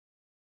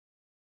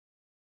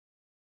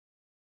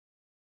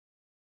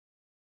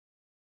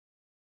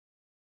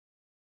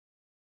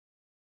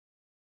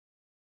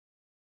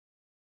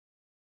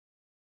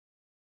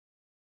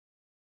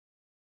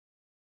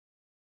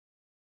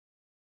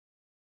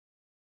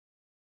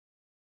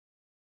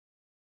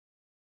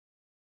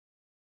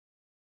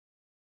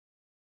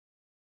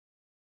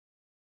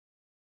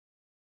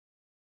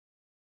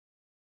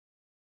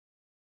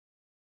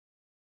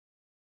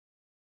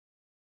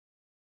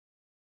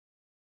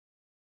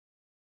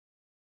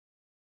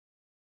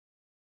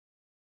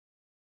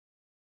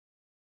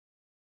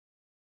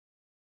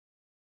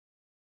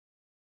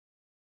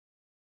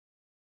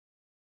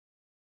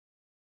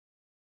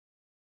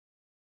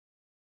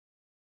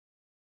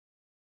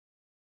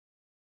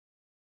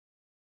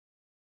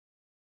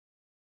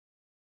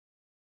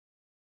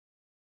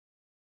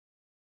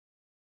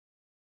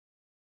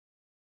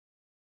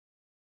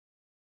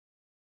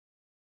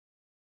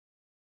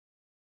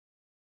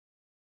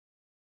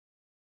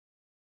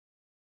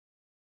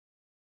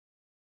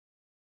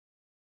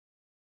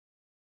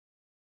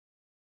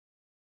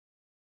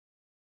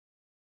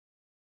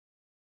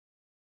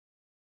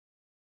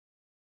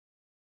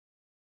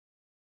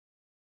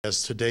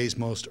as today's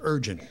most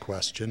urgent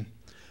question,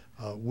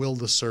 will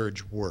the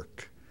surge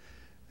work?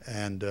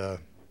 And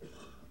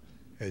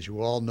as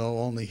you all know,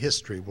 only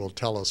history will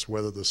tell us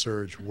whether the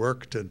surge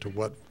worked and in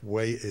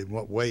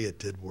what way it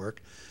did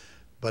work.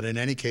 But in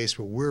any case,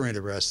 what we're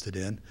interested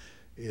in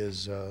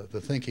is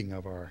the thinking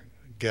of our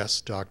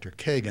guest, Dr.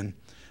 Kagan,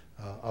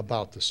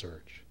 about the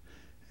surge.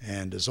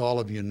 And as all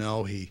of you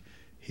know, he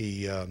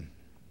is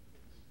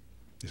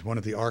one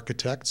of the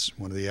architects,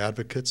 one of the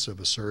advocates of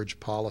a surge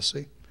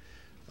policy.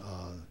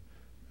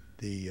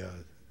 The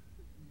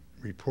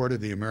report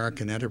of the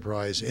American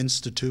Enterprise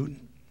Institute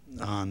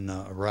on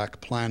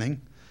Iraq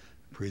planning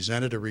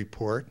presented a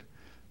report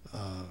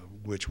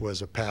which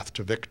was a path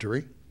to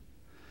victory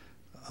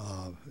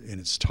in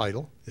its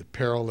title. It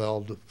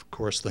paralleled, of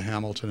course, the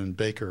Hamilton and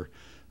Baker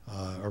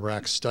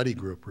Iraq Study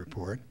Group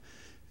report.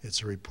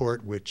 It's a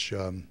report which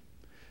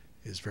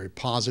is very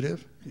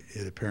positive.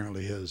 It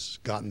apparently has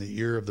gotten the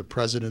ear of the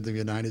President of the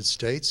United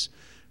States,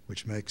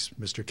 which makes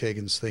Mr.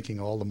 Kagan's thinking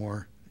all the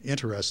more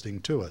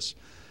interesting to us.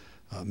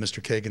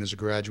 Mr. Kagan is a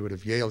graduate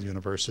of Yale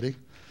University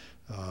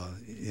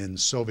in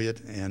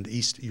Soviet and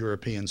East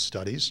European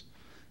Studies.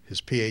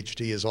 His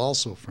PhD is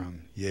also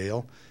from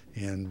Yale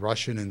in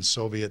Russian and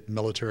Soviet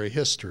military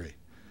history.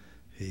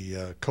 He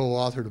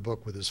co-authored a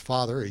book with his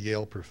father, a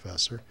Yale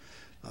professor,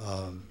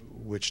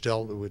 which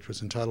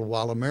was entitled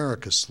While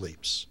America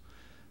Sleeps,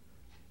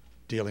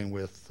 dealing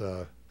with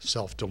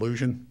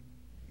self-delusion,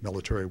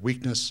 military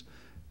weakness,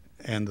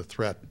 and the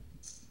threat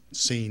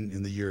seen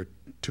in the year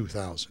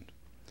 2000.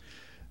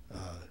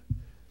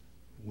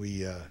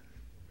 We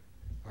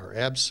are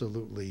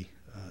absolutely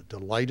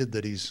delighted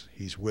that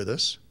he's with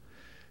us.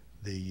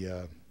 He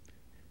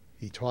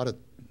taught at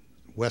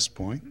West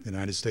Point, the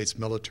United States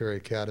Military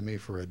Academy,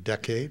 for a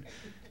decade,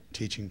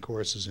 teaching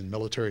courses in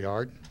military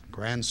art,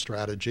 grand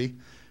strategy,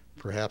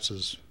 perhaps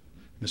as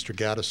Mr.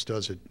 Gaddis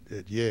does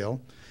at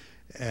Yale,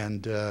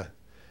 and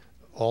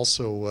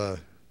also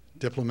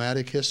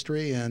diplomatic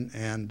history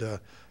and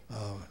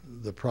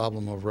the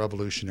problem of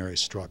revolutionary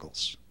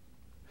struggles.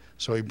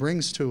 So he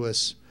brings to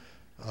us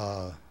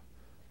a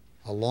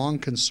long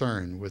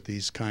concern with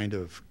these kind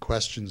of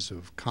questions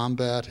of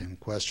combat and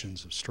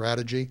questions of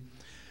strategy.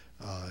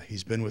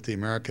 He's been with the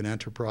American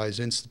Enterprise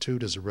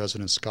Institute as a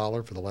resident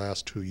scholar for the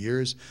last 2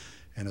 years,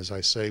 and as I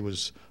say,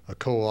 was a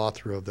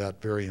co-author of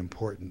that very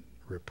important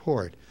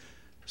report.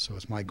 So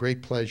it's my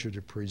great pleasure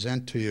to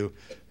present to you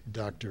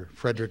Dr.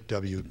 Frederick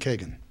W.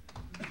 Kagan.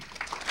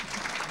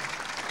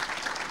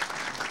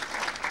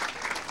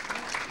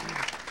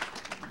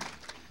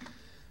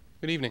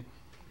 Good evening.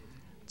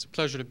 It's a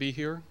pleasure to be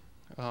here.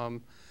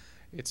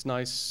 It's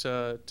nice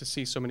to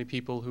see so many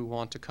people who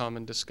want to come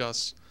and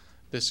discuss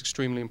this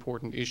extremely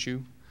important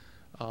issue.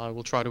 I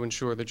will try to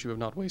ensure that you have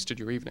not wasted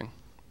your evening,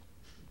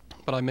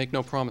 but I make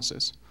no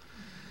promises.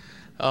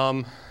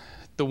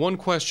 The one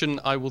question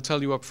I will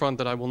tell you up front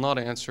that I will not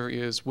answer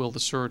is, will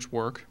the surge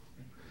work?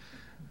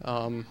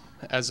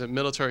 As a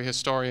military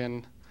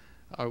historian,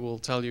 I will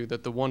tell you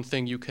that the one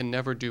thing you can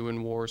never do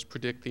in war is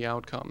predict the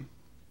outcome.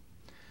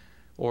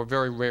 Or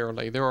very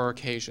rarely. There are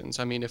occasions.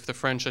 I mean, if the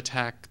French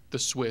attack the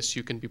Swiss,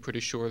 you can be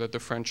pretty sure that the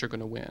French are going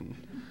to win.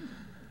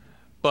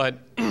 But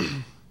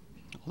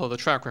although the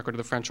track record of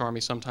the French army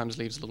sometimes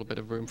leaves a little bit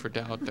of room for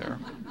doubt there.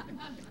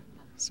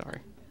 Sorry.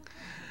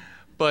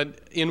 But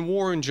in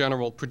war in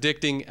general,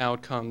 predicting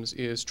outcomes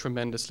is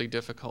tremendously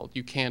difficult.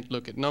 You can't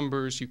look at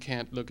numbers, you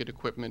can't look at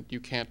equipment, you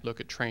can't look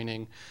at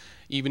training.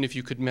 Even if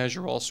you could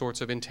measure all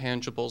sorts of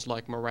intangibles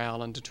like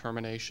morale and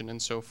determination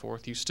and so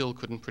forth, you still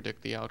couldn't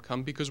predict the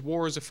outcome because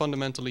war is a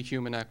fundamentally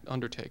human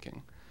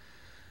undertaking.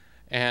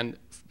 And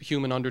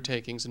human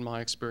undertakings, in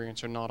my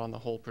experience, are not on the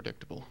whole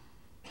predictable.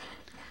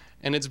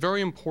 And it's very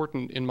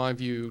important, in my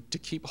view, to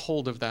keep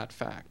hold of that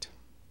fact,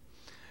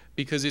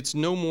 because it's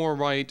no more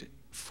right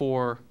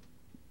for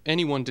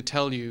anyone to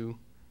tell you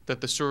that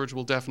the surge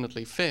will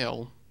definitely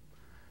fail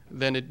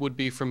than it would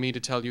be for me to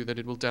tell you that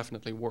it will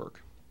definitely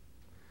work.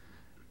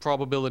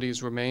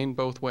 Probabilities remain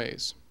both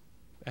ways,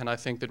 and I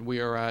think that we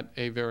are at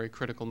a very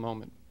critical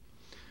moment.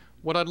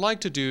 What I'd like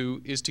to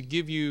do is to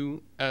give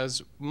you,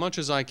 as much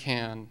as I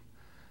can,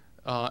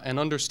 an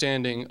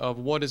understanding of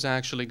what is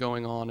actually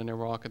going on in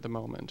Iraq at the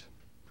moment,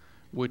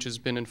 which has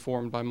been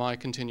informed by my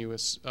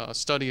continuous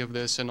study of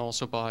this and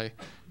also by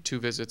 2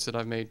 visits that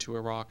I've made to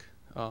Iraq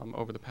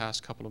over the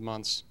past couple of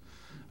months,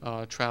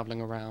 traveling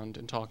around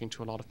and talking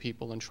to a lot of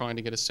people and trying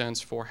to get a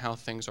sense for how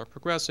things are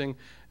progressing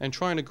and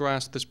trying to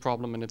grasp this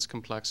problem and its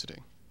complexity.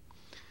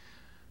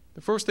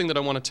 The first thing that I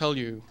want to tell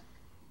you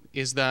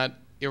is that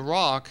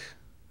Iraq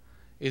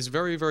is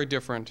very, very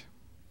different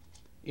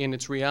in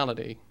its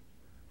reality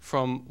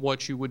from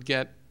what you would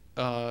get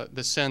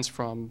the sense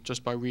from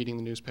just by reading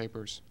the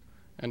newspapers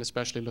and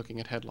especially looking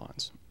at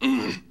headlines.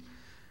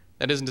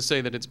 That isn't to say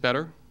that it's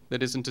better.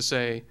 That isn't to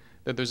say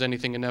that there's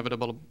anything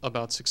inevitable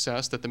about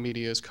success that the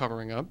media is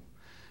covering up.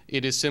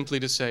 It is simply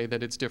to say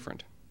that it's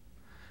different.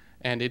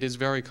 And it is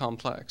very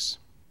complex.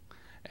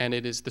 And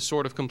it is the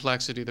sort of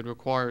complexity that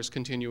requires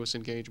continuous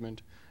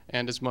engagement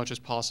and, as much as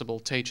possible,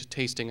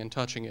 tasting and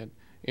touching it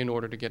in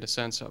order to get a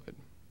sense of it.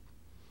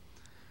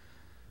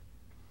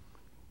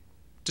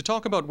 To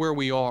talk about where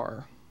we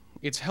are,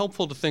 it's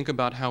helpful to think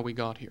about how we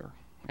got here.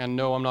 And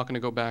no, I'm not going to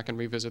go back and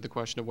revisit the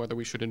question of whether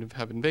we should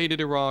have invaded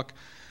Iraq,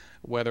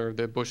 whether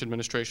the Bush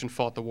administration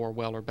fought the war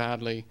well or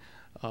badly.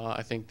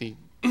 I think the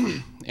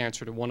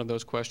answer to one of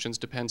those questions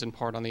depends in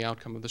part on the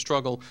outcome of the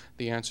struggle.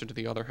 The answer to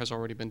the other has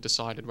already been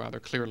decided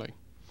rather clearly.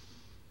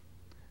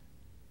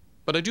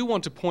 But I do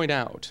want to point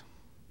out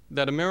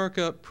that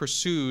America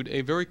pursued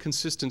a very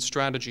consistent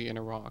strategy in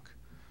Iraq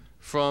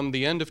from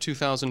the end of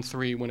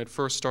 2003, when it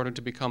first started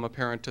to become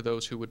apparent to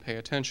those who would pay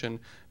attention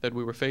that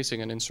we were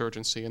facing an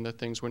insurgency and that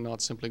things were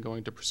not simply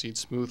going to proceed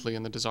smoothly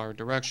in the desired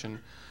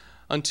direction,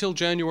 until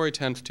January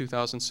 10th,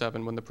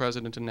 2007, when the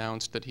president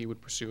announced that he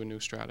would pursue a new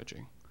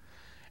strategy.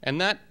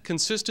 And that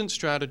consistent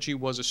strategy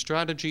was a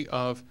strategy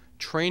of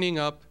training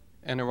up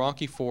an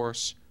Iraqi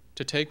force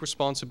to take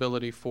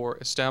responsibility for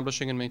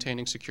establishing and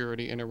maintaining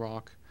security in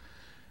Iraq,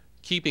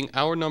 keeping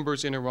our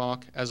numbers in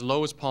Iraq as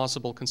low as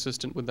possible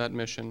consistent with that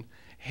mission,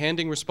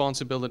 handing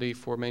responsibility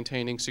for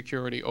maintaining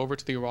security over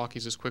to the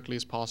Iraqis as quickly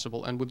as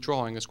possible, and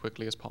withdrawing as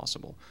quickly as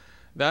possible.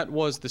 That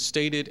was the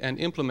stated and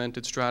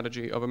implemented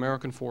strategy of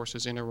American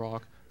forces in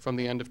Iraq from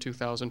the end of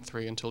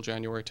 2003 until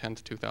January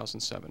 10th,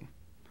 2007.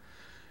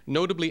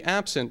 Notably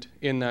absent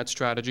in that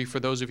strategy, for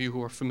those of you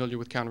who are familiar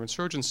with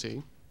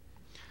counterinsurgency,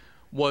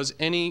 was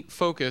any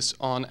focus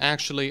on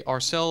actually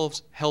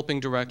ourselves helping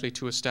directly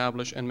to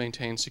establish and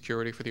maintain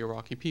security for the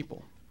Iraqi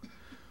people,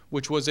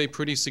 which was a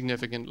pretty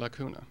significant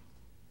lacuna.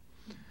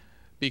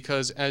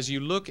 Because as you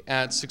look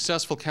at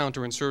successful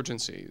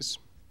counterinsurgencies,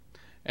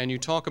 and you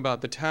talk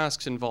about the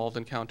tasks involved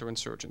in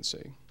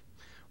counterinsurgency,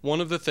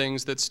 one of the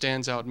things that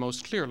stands out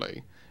most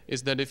clearly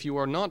is that if you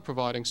are not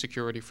providing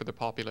security for the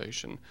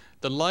population,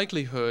 the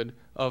likelihood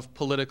of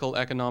political,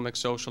 economic,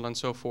 social, and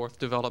so forth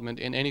development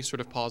in any sort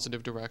of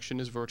positive direction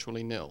is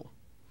virtually nil.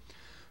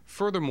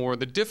 Furthermore,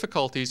 the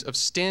difficulties of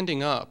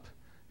standing up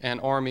an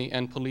army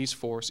and police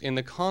force in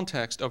the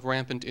context of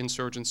rampant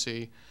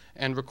insurgency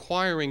and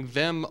requiring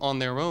them on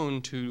their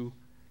own to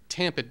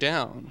tamp it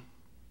down,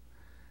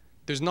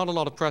 there's not a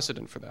lot of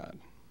precedent for that.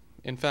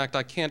 In fact,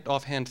 I can't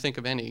offhand think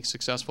of any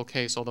successful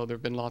case, although there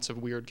have been lots of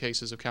weird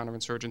cases of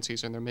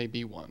counterinsurgencies, and there may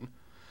be one.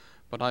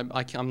 But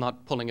I'm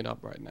not pulling it up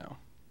right now.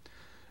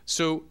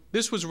 So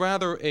this was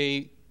rather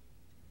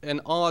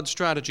an odd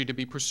strategy to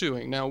be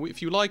pursuing. Now,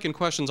 if you like, in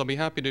questions, I'll be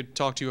happy to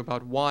talk to you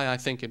about why I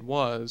think it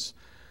was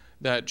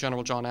that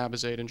General John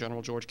Abizaid and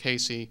General George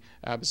Casey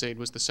 — Abizaid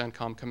was the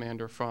CENTCOM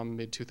commander from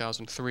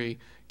mid-2003,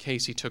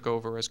 Casey took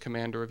over as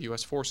commander of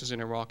U.S. forces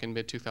in Iraq in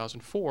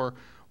mid-2004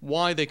 —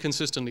 why they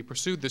consistently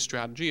pursued this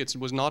strategy. It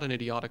was not an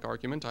idiotic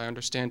argument. I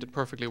understand it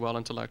perfectly well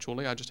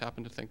intellectually. I just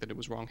happen to think that it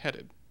was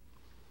wrong-headed.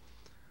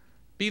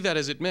 Be that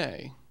as it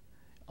may,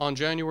 on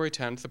January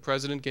 10th, the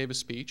president gave a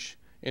speech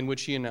in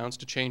which he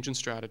announced a change in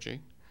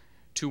strategy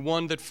to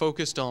one that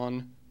focused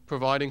on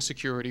providing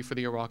security for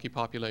the Iraqi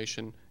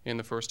population in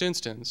the first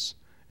instance,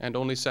 and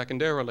only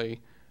secondarily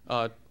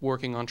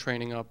working on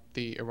training up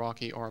the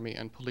Iraqi army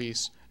and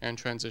police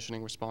and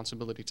transitioning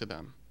responsibility to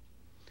them.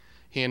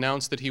 He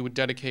announced that he would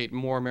dedicate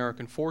more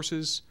American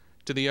forces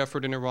to the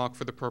effort in Iraq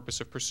for the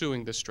purpose of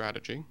pursuing this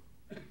strategy,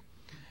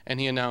 and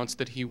he announced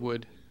that he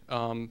would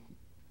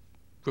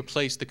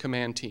replace the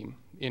command team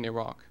in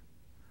Iraq.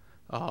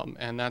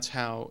 And that's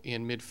how,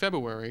 in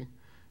mid-February,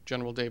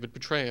 General David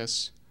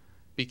Petraeus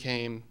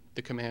became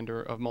the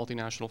commander of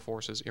multinational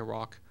forces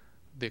Iraq,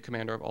 the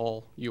commander of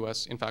all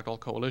U.S., in fact, all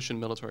coalition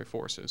military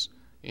forces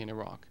in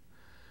Iraq.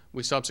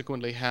 We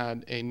subsequently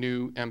had a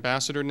new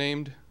ambassador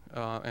named,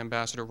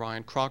 Ambassador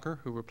Ryan Crocker,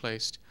 who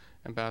replaced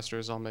Ambassador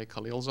Zalmay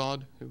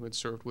Khalilzad, who had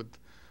served with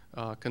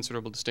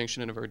considerable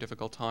distinction in a very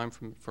difficult time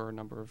for a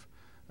number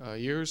of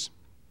years.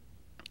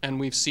 And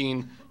we've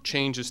seen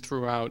changes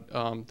throughout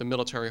the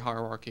military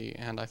hierarchy,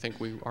 and I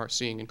think we are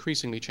seeing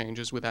increasingly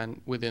changes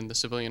within the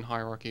civilian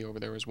hierarchy over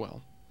there as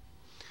well.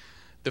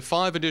 The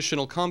 5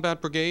 additional combat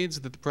brigades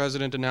that the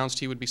president announced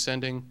he would be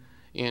sending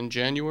in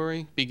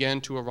January began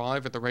to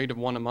arrive at the rate of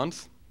 1 a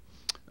month.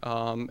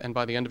 And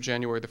by the end of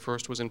January, the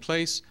first was in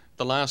place.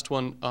 The last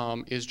one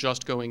is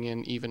just going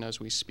in even as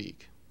we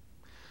speak.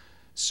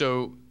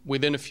 So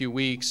within a few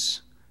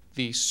weeks,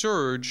 the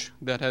surge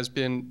that has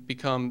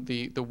become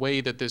the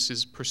way that this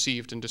is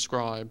perceived and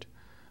described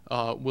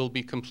will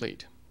be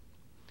complete.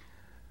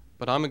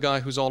 But I'm a guy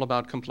who's all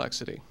about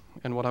complexity.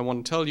 And what I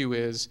want to tell you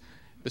is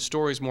the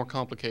story is more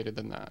complicated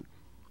than that.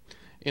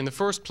 In the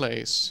first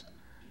place,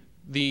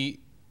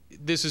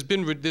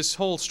 this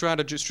whole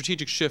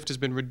strategic shift has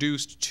been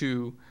reduced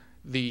to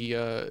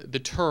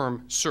the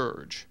term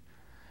surge.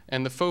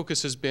 And the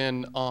focus has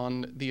been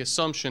on the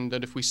assumption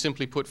that if we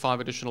simply put 5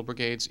 additional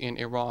brigades in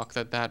Iraq,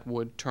 that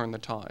would turn the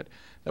tide.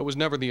 That was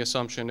never the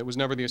assumption. It was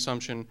never the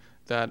assumption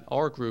that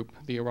our group,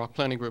 the Iraq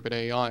Planning Group at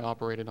AEI,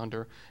 operated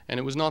under. And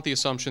it was not the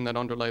assumption that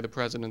underlay the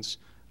president's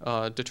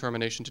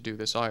determination to do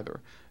this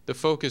either. The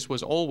focus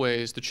was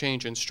always the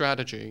change in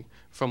strategy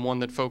from one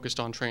that focused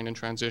on train and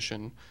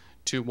transition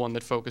to one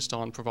that focused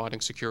on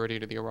providing security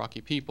to the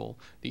Iraqi people.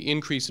 The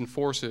increase in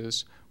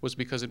forces was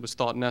because it was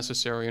thought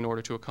necessary in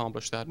order to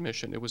accomplish that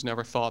mission. It was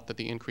never thought that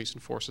the increase in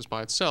forces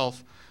by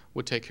itself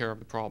would take care of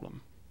the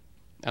problem.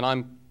 And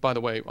I'm, by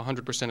the way,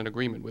 100% in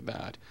agreement with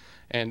that.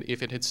 And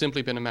if it had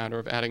simply been a matter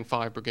of adding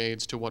 5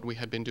 brigades to what we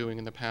had been doing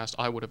in the past,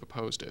 I would have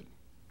opposed it.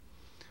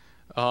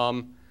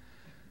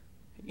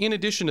 In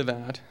addition to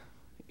that,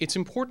 it's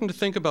important to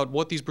think about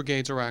what these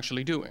brigades are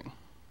actually doing.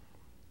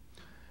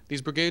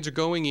 These brigades are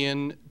going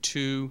in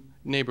to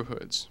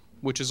neighborhoods,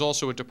 which is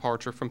also a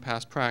departure from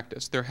past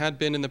practice. There had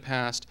been in the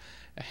past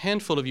a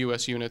handful of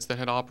U.S. units that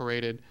had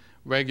operated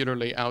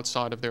regularly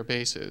outside of their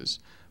bases.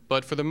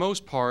 But for the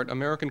most part,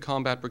 American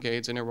combat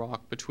brigades in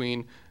Iraq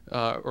between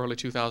early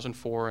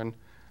 2004 and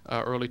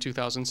early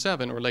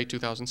 2007 or late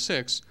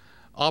 2006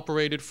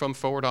 operated from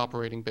forward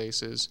operating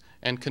bases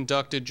and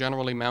conducted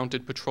generally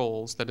mounted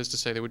patrols. That is to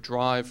say, they would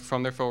drive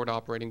from their forward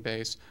operating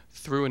base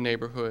through a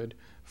neighborhood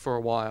for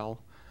a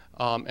while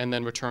and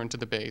then return to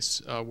the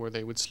base where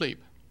they would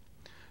sleep.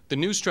 The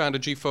new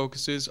strategy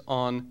focuses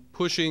on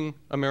pushing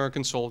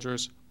American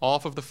soldiers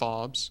off of the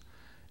FOBs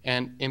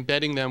and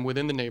embedding them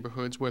within the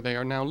neighborhoods where they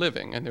are now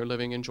living. And they're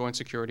living in joint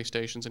security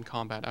stations and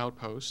combat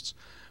outposts,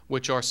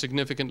 which are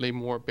significantly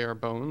more bare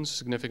bones,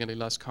 significantly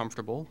less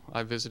comfortable.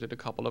 I visited a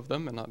couple of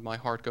them, and my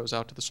heart goes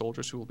out to the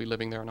soldiers who will be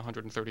living there in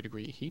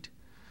 130-degree heat.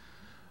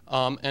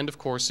 And of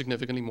course,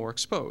 significantly more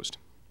exposed.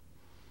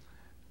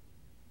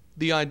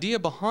 The idea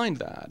behind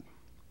that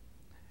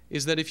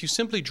is that if you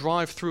simply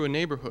drive through a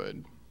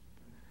neighborhood,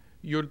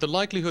 the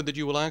likelihood that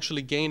you will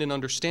actually gain an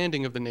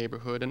understanding of the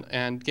neighborhood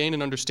and gain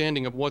an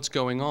understanding of what's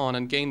going on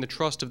and gain the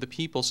trust of the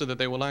people so that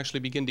they will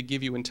actually begin to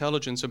give you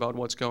intelligence about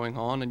what's going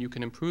on, and you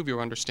can improve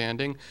your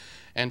understanding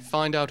and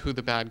find out who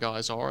the bad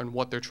guys are and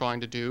what they're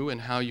trying to do and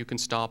how you can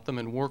stop them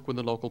and work with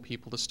the local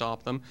people to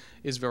stop them,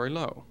 is very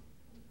low.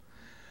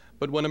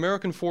 But when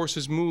American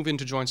forces move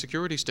into joint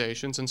security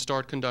stations and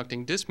start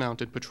conducting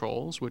dismounted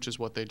patrols, which is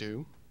what they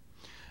do,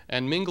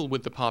 and mingle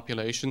with the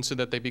population so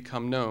that they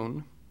become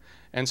known,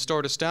 and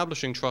start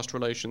establishing trust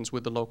relations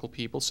with the local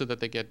people so that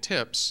they get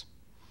tips,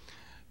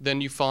 then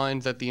you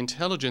find that the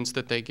intelligence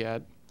that they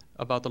get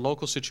about the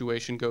local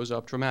situation goes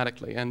up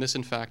dramatically. And this,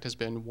 in fact, has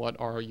been what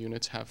our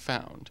units have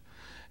found.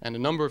 And a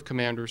number of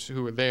commanders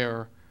who were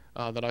there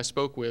that I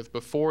spoke with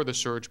before the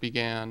surge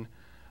began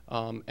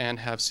and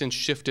have since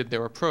shifted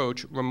their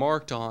approach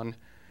remarked on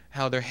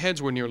how their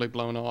heads were nearly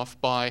blown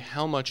off by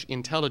how much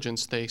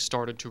intelligence they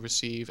started to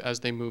receive as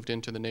they moved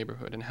into the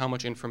neighborhood and how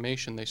much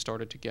information they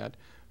started to get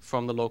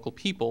from the local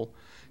people,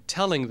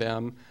 telling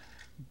them,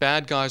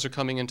 bad guys are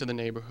coming into the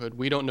neighborhood,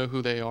 we don't know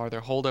who they are, they're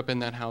holed up in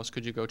that house,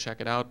 could you go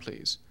check it out,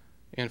 please?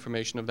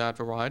 Information of that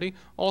variety.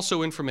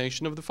 Also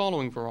information of the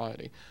following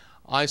variety.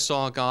 I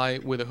saw a guy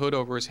with a hood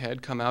over his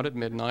head come out at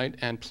midnight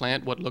and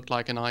plant what looked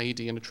like an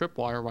IED and a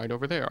tripwire right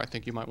over there. I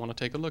think you might want to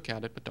take a look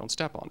at it, but don't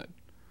step on it.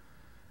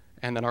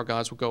 And then our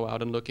guys will go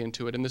out and look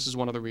into it. And this is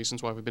one of the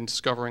reasons why we've been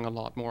discovering a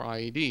lot more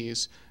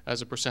IEDs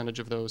as a percentage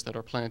of those that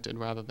are planted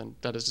rather than,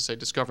 that is to say,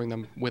 discovering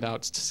them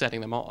without setting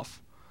them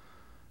off,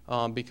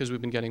 because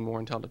we've been getting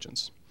more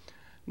intelligence.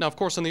 Now, of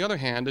course, on the other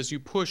hand, as you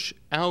push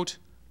out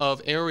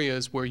of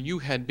areas where you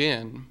had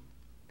been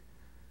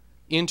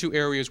into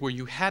areas where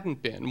you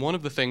hadn't been, one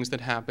of the things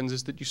that happens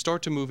is that you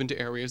start to move into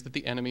areas that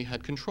the enemy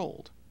had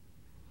controlled.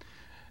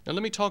 Now,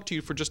 let me talk to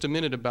you for just a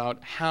minute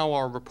about how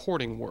our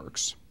reporting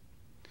works.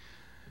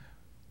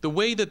 The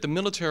way that the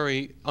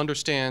military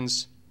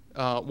understands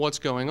what's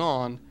going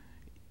on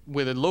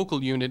with a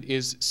local unit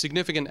is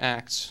significant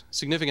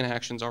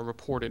actions are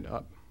reported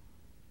up.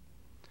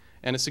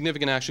 And a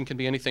significant action can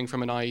be anything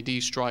from an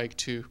IED strike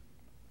to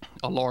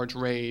a large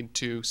raid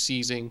to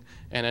seizing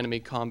an enemy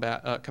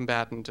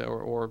combatant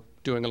or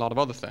doing a lot of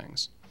other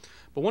things.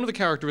 But one of the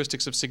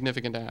characteristics of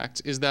significant acts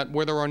is that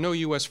where there are no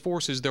U.S.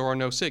 forces, there are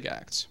no SIG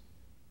acts.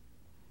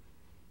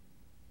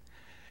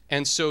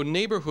 And so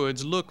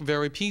neighborhoods look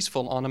very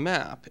peaceful on a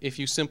map if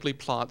you simply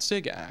plot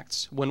SIG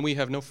acts when we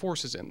have no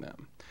forces in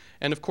them.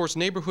 And of course,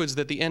 neighborhoods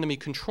that the enemy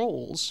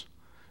controls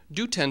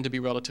do tend to be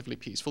relatively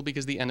peaceful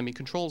because the enemy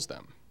controls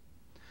them.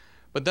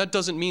 But that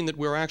doesn't mean that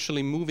we're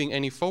actually moving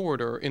any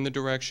forwarder in the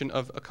direction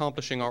of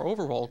accomplishing our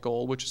overall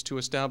goal, which is to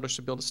establish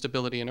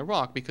stability in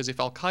Iraq, because if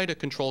al-Qaeda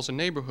controls a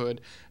neighborhood,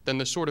 then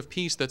the sort of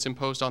peace that's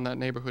imposed on that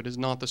neighborhood is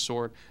not the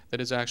sort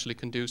that is actually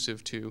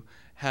conducive to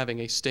having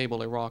a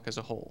stable Iraq as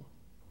a whole.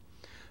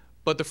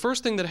 But the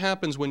first thing that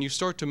happens when you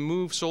start to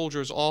move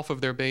soldiers off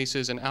of their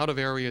bases and out of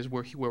areas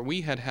where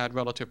we had had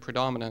relative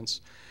predominance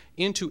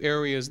into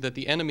areas that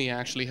the enemy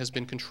actually has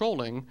been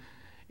controlling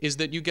is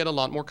that you get a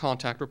lot more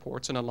contact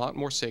reports and a lot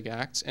more SIG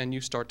acts, and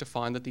you start to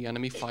find that the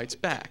enemy fights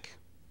back.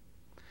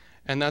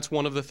 And that's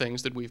one of the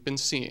things that we've been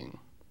seeing.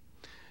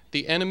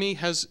 The enemy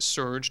has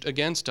surged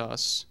against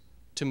us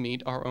to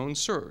meet our own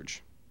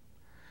surge.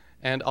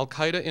 And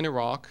al-Qaeda in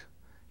Iraq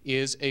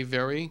is a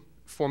very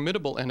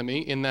formidable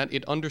enemy in that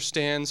it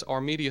understands our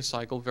media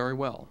cycle very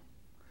well.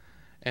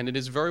 And it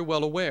is very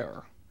well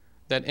aware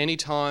that any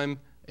time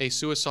a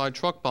suicide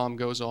truck bomb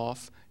goes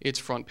off, it's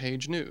front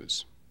page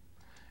news.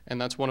 And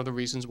that's one of the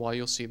reasons why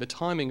you'll see the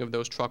timing of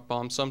those truck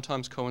bombs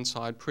sometimes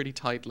coincide pretty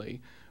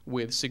tightly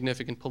with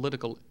significant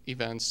political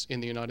events in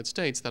the United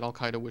States that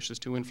al-Qaeda wishes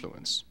to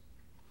influence.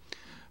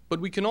 But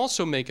we can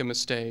also make a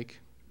mistake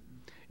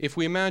if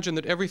we imagine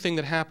that everything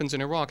that happens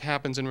in Iraq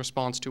happens in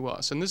response to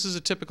us. And this is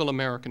a typical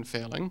American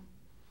failing.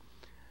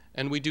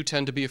 And we do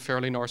tend to be a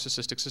fairly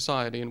narcissistic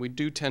society, and we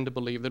do tend to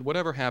believe that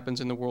whatever happens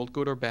in the world,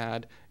 good or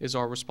bad, is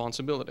our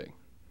responsibility.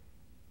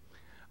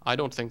 I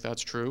don't think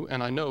that's true,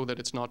 and I know that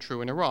it's not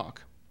true in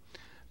Iraq.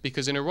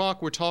 Because in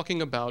Iraq, we're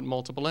talking about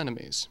multiple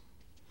enemies.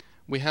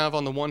 We have,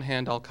 on the one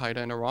hand, al-Qaeda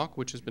in Iraq,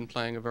 which has been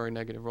playing a very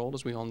negative role,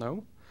 as we all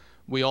know.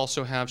 We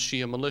also have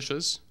Shia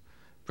militias,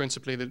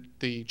 principally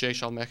the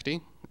Jaish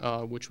al-Mahdi,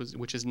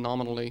 which is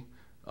nominally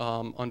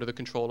under the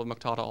control of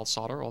Muqtada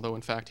al-Sadr, although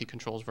in fact he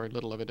controls very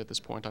little of it at this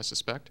point, I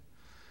suspect,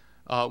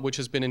 which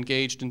has been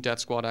engaged in death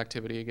squad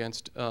activity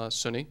against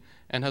Sunni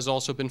and has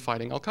also been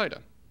fighting al-Qaeda.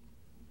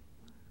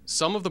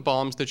 Some of the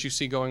bombs that you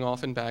see going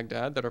off in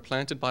Baghdad that are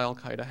planted by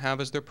al-Qaeda have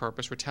as their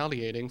purpose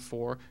retaliating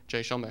for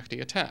Jaish al-Mahdi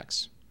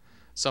attacks.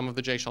 Some of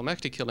the Jaish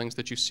al-Mahdi killings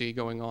that you see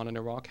going on in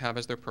Iraq have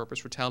as their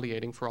purpose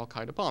retaliating for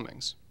al-Qaeda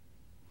bombings.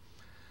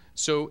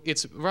 So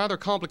it's a rather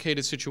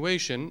complicated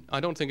situation. I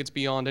don't think it's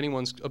beyond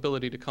anyone's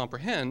ability to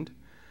comprehend,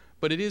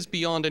 but it is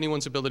beyond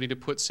anyone's ability to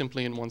put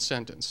simply in one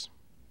sentence.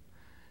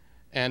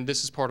 And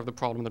this is part of the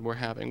problem that we're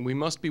having. We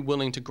must be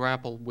willing to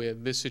grapple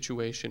with this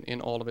situation in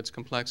all of its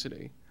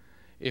complexity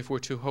if we're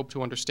to hope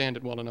to understand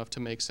it well enough to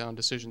make sound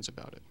decisions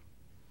about it.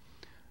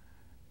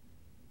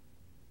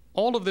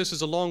 All of this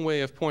is a long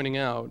way of pointing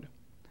out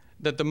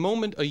that the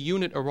moment a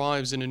unit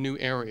arrives in a new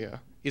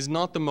area is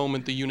not the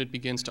moment the unit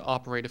begins to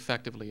operate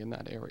effectively in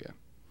that area.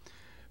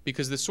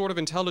 Because the sort of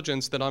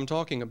intelligence that I'm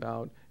talking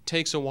about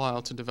takes a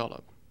while to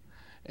develop.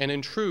 And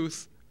in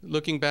truth,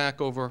 looking back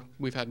over,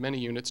 we've had many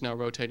units now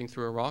rotating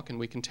through Iraq, and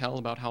we can tell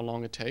about how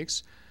long it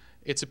takes.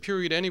 It's a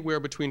period anywhere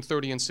between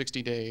 30 and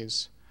 60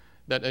 days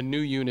that a new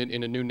unit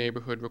in a new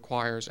neighborhood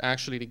requires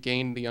actually to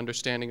gain the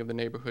understanding of the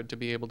neighborhood to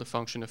be able to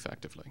function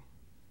effectively.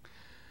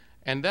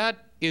 And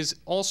that is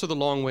also the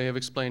long way of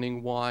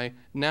explaining why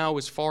now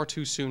is far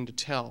too soon to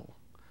tell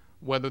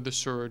whether the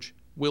surge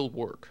will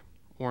work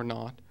or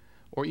not,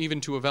 or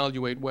even to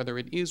evaluate whether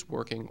it is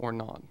working or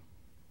not.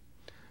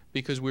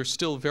 Because we're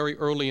still very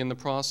early in the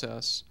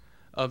process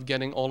of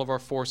getting all of our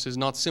forces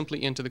not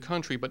simply into the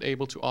country, but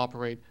able to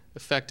operate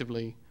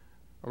effectively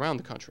around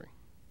the country.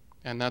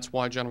 And that's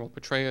why General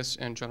Petraeus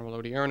and General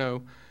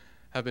Odierno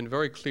have been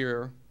very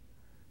clear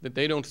that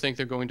they don't think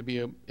they're going to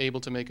be able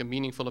to make a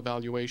meaningful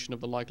evaluation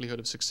of the likelihood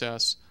of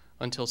success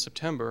until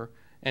September,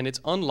 and it's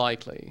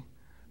unlikely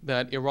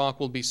that Iraq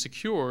will be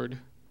secured,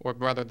 or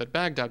rather that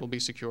Baghdad will be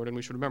secured, and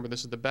we should remember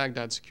this is the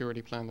Baghdad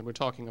security plan that we're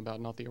talking about,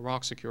 not the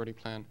Iraq security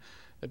plan,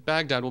 that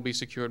Baghdad will be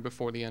secured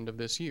before the end of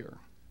this year.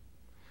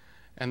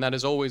 And that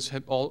has always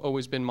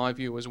been my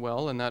view as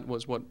well, and that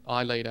was what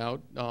I laid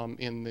out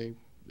in the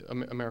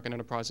American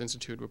Enterprise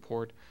Institute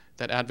report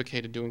that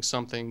advocated doing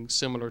something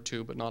similar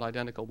to, but not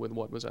identical with,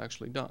 what was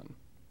actually done.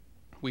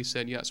 We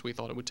said, yes, we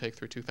thought it would take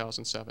through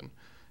 2007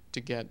 to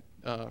get,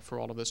 for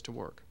all of this to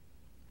work.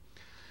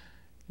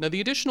 Now,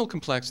 there's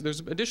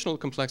additional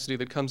complexity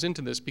that comes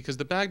into this because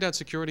the Baghdad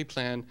security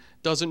plan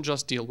doesn't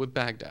just deal with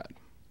Baghdad.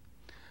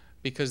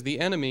 Because the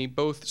enemy,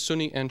 both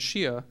Sunni and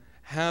Shia,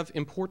 have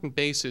important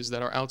bases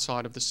that are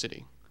outside of the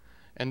city.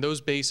 And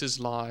those bases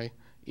lie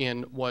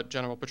in what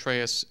General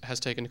Petraeus has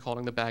taken to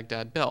calling the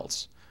Baghdad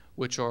belts,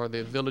 which are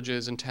the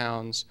villages and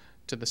towns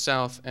to the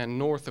south and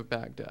north of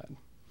Baghdad.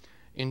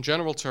 In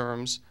general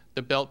terms,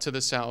 the belt to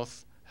the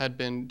south had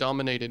been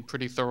dominated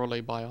pretty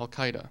thoroughly by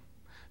al-Qaeda.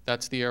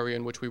 That's the area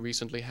in which we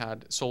recently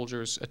had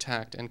soldiers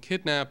attacked and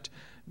kidnapped.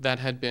 That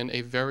had been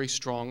a very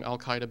strong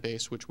al-Qaeda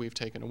base, which we've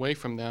taken away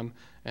from them,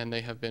 and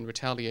they have been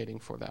retaliating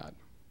for that.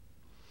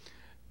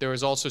 There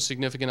is also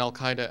significant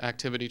al-Qaeda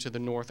activity to the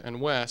north and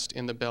west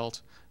in the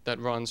belt that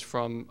runs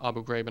from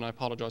Abu Ghraib, and I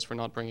apologize for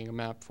not bringing a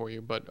map for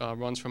you, but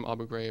runs from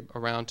Abu Ghraib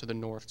around to the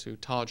north to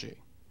Taji.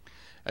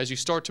 As you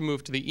start to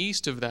move to the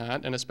east of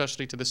that, and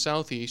especially to the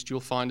southeast, you'll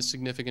find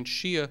significant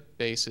Shia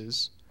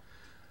bases,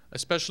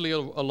 especially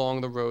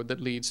along the road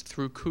that leads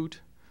through Kut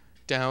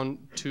down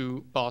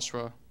to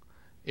Basra.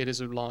 It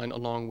is a line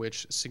along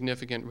which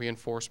significant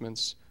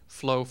reinforcements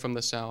flow from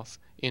the south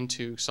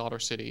into Sadr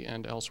City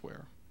and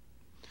elsewhere.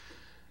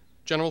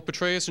 General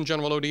Petraeus and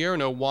General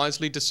Odierno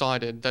wisely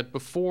decided that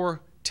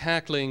before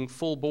tackling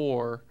full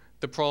bore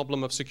the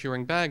problem of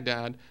securing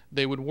Baghdad,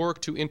 they would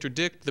work to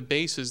interdict the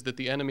bases that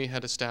the enemy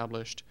had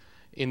established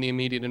in the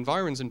immediate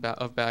environs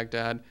of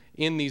Baghdad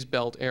in these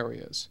belt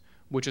areas,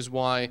 which is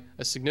why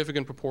a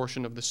significant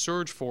proportion of the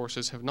surge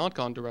forces have not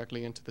gone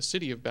directly into the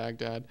city of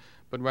Baghdad,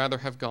 but rather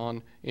have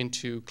gone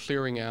into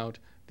clearing out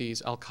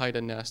these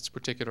al-Qaeda nests,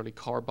 particularly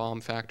car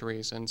bomb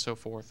factories and so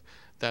forth,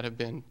 that have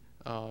been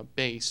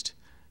based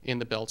in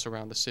the belts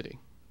around the city.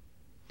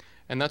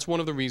 And that's one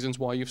of the reasons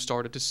why you've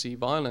started to see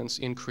violence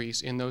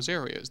increase in those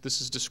areas.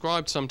 This is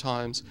described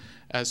sometimes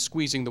as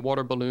squeezing the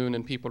water balloon,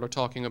 and people are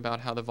talking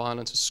about how the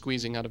violence is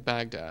squeezing out of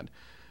Baghdad.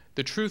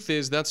 The truth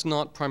is that's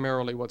not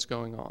primarily what's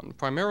going on.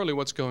 Primarily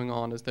what's going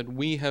on is that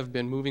we have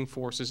been moving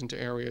forces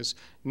into areas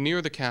near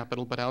the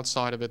capital but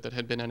outside of it that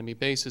had been enemy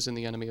bases, and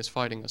the enemy is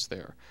fighting us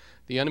there.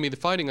 The enemy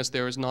fighting us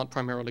there is not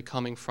primarily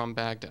coming from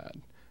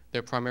Baghdad.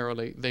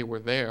 They were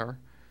there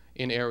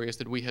in areas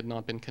that we had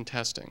not been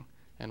contesting.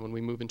 And when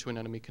we move into an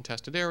enemy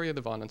contested area, the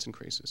violence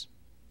increases.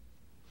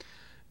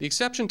 The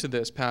exception to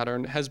this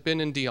pattern has been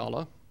in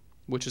Diyala,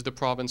 which is the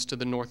province to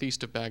the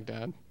northeast of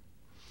Baghdad,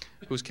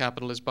 whose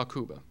capital is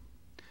Baquba.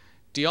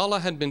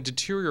 Diyala had been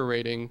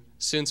deteriorating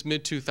since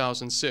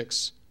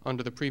mid-2006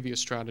 under the previous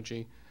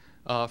strategy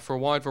for a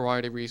wide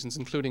variety of reasons,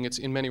 including it's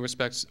in many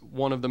respects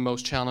one of the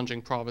most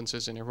challenging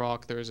provinces in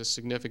Iraq. There is a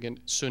significant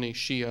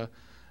Sunni-Shia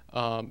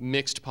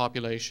mixed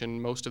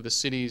population. Most of the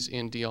cities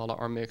in Diyala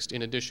are mixed.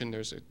 In addition,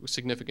 there's a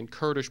significant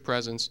Kurdish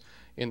presence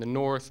in the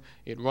north.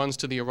 It runs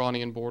to the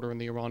Iranian border, and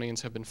the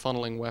Iranians have been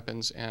funneling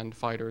weapons and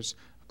fighters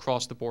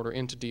across the border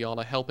into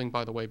Diyala, helping,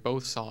 by the way,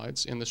 both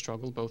sides in the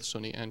struggle, both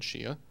Sunni and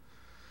Shia,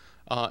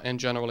 and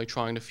generally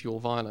trying to fuel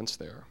violence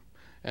there.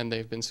 And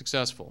they've been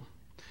successful.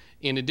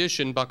 In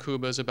addition,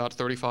 Baquba is about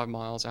 35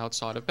 miles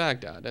outside of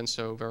Baghdad, and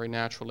so very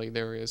naturally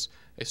there is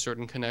a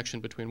certain connection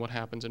between what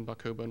happens in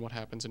Baquba and what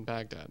happens in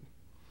Baghdad.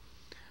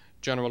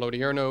 General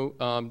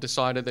Odierno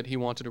decided that he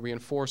wanted to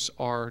reinforce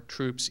our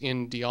troops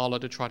in Diyala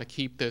to try to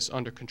keep this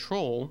under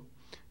control,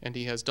 and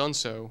he has done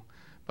so.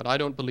 But I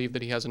don't believe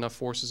that he has enough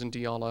forces in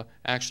Diyala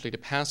actually to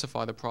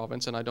pacify the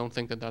province, and I don't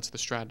think that that's the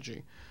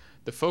strategy.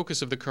 The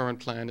focus of the current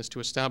plan is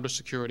to establish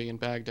security in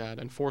Baghdad,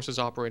 and forces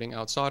operating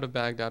outside of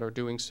Baghdad are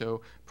doing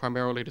so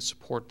primarily to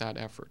support that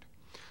effort.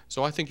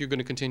 So I think you're going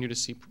to continue to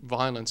see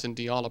violence in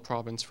Diyala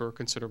province for a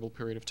considerable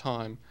period of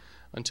time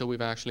until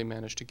we've actually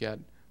managed to get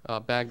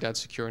Baghdad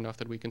secure enough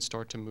that we can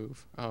start to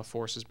move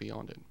forces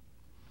beyond it.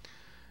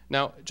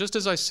 Now, just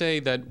as I say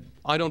that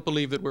I don't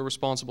believe that we're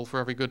responsible for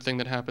every good thing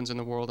that happens in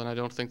the world, and I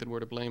don't think that we're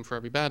to blame for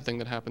every bad thing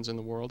that happens in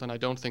the world, and I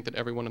don't think that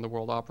everyone in the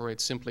world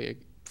operates simply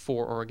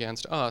for or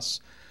against us,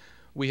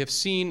 we have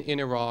seen in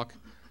Iraq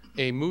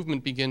a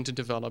movement begin to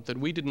develop that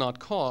we did not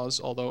cause,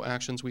 although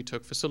actions we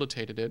took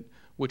facilitated it,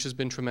 which has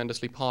been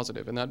tremendously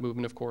positive. And that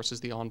movement, of course, is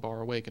the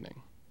Anbar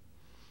awakening.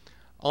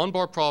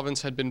 Anbar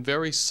province had been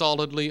very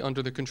solidly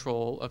under the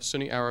control of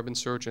Sunni Arab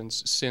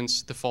insurgents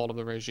since the fall of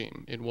the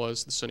regime. It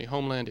was the Sunni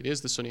homeland, it is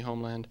the Sunni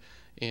homeland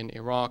in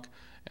Iraq,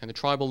 and the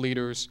tribal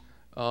leaders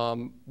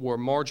were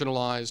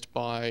marginalized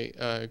by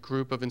a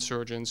group of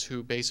insurgents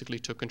who basically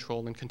took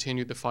control and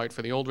continued the fight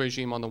for the old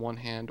regime on the one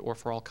hand or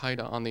for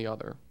al-Qaeda on the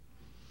other.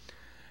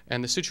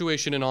 And the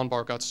situation in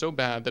Anbar got so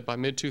bad that by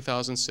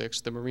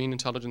mid-2006, the Marine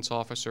intelligence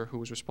officer who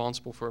was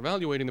responsible for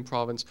evaluating the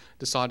province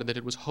decided that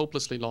it was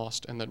hopelessly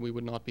lost and that we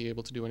would not be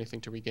able to do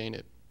anything to regain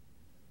it.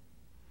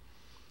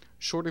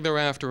 Shortly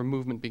thereafter, a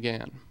movement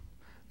began.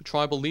 The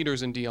tribal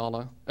leaders in in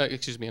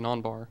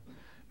Anbar,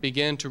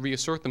 began to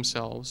reassert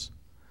themselves,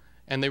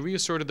 and they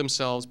reasserted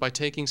themselves by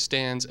taking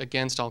stands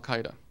against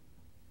al-Qaeda.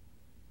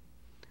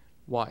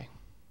 Why?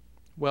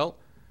 Well,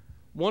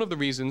 one of the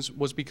reasons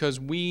was because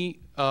we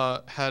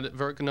had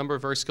a number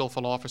of very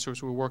skillful officers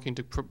who were working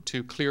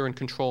to clear and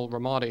control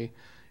Ramadi,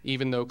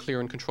 even though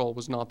clear and control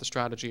was not the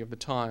strategy of the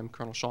time.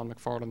 Colonel Sean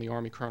McFarland, the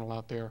Army colonel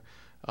out there,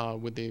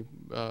 with the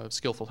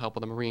skillful help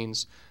of the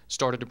Marines,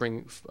 started to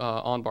bring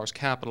Anbar's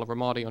capital of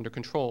Ramadi under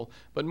control.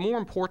 But more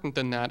important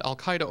than that,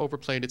 al-Qaeda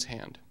overplayed its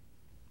hand.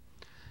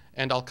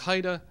 And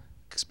al-Qaeda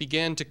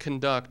began to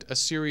conduct a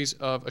series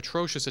of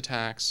atrocious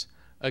attacks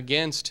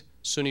against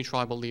Sunni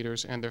tribal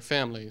leaders and their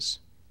families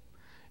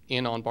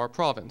in Anbar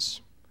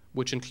province,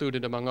 which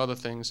included, among other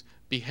things,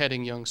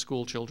 beheading young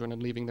school children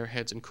and leaving their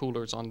heads in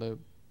coolers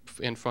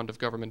in front of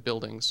government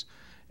buildings,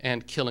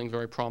 and killing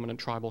very prominent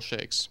tribal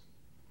sheikhs.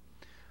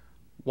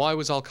 Why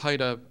was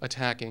al-Qaeda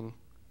attacking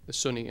the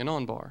Sunni in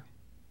Anbar?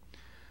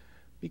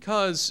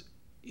 Because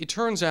it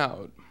turns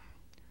out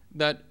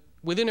that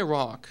within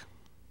Iraq,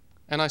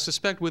 and I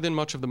suspect within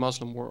much of the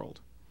Muslim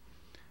world,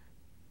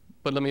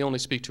 but let me only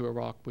speak to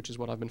Iraq, which is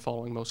what I've been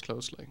following most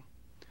closely,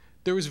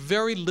 there is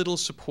very little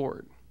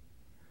support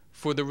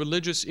for the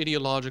religious,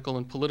 ideological,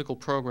 and political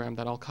program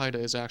that al-Qaeda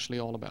is actually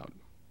all about.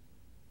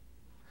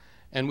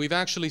 And we've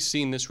actually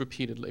seen this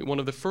repeatedly. One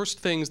of the first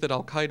things that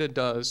al-Qaeda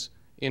does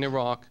in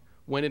Iraq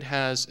when it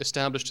has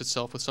established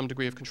itself with some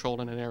degree of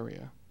control in an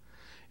area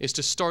is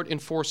to start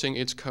enforcing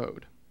its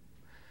code.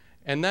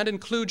 And that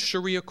includes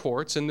Sharia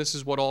courts, and this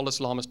is what all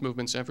Islamist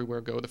movements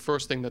everywhere go. The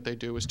first thing that they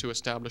do is to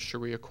establish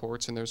Sharia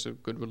courts, and there's a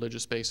good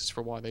religious basis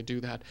for why they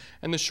do that.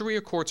 And the Sharia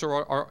courts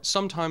are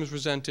sometimes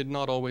resented,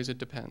 not always, it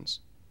depends.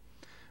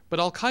 But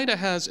al-Qaeda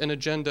has an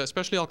agenda,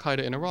 especially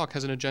al-Qaeda in Iraq,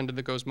 has an agenda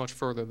that goes much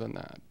further than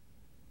that.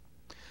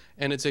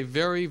 And it's a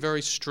very,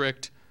 very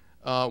strict,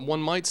 one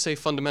might say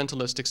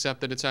fundamentalist,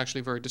 except that it's actually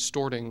very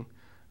distorting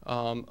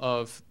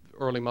of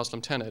early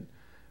Muslim tenet,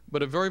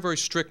 but a very, very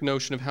strict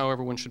notion of how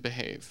everyone should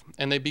behave.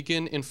 And they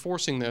begin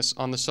enforcing this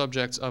on the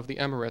subjects of the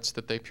emirates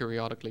that they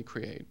periodically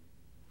create.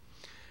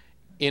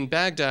 In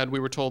Baghdad,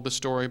 we were told the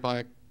story by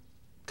a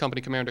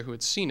company commander who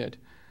had seen it.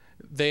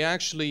 They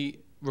actually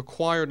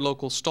required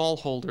local stall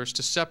holders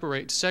to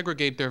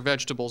segregate their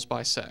vegetables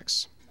by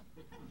sex.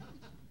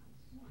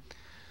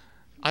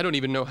 I don't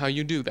even know how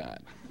you do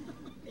that.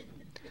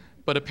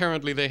 But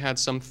apparently they had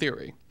some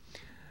theory.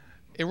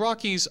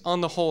 Iraqis,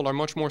 on the whole, are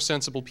much more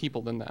sensible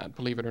people than that,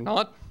 believe it or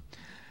not.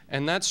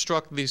 And that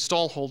struck the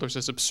stallholders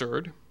as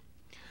absurd.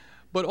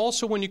 But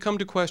also when you come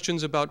to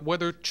questions about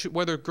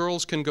whether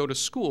girls can go to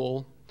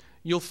school,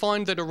 you'll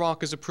find that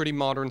Iraq is a pretty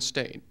modern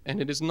state, and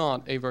it is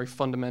not a very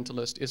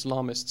fundamentalist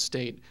Islamist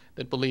state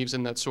that believes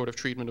in that sort of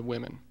treatment of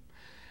women.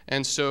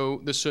 And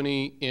so the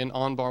Sunni in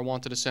Anbar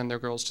wanted to send their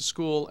girls to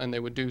school, and they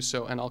would do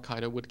so, and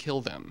al-Qaeda would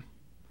kill them,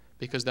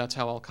 because that's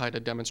how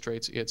al-Qaeda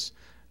demonstrates its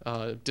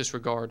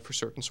disregard for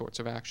certain sorts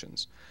of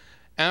actions.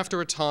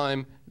 After a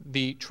time,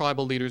 the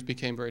tribal leaders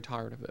became very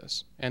tired of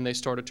this, and they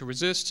started to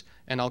resist,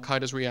 and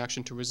al-Qaeda's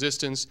reaction to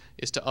resistance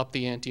is to up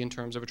the ante in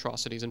terms of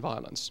atrocities and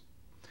violence.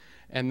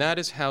 And that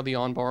is how the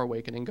Anbar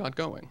awakening got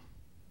going.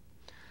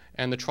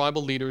 And the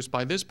tribal leaders,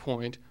 by this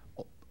point,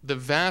 the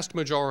vast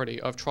majority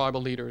of tribal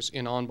leaders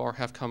in Anbar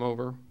have come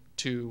over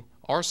to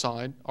our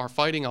side, are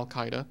fighting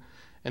al-Qaeda,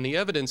 and the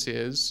evidence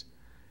is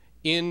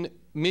in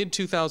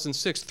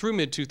mid-2006, through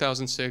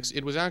mid-2006,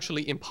 it was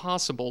actually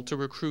impossible to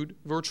recruit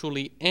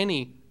virtually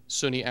any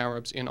Sunni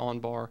Arabs in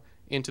Anbar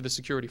into the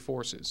security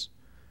forces.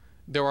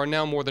 There are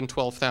now more than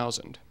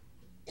 12,000.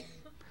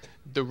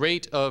 The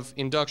rate of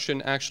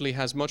induction actually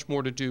has much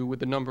more to do with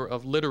the number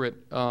of literate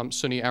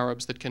Sunni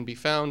Arabs that can be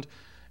found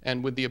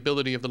and with the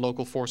ability of the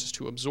local forces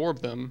to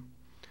absorb them.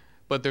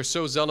 But they're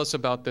so zealous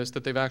about this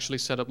that they've actually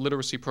set up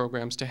literacy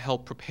programs to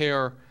help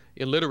prepare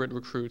illiterate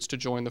recruits to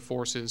join the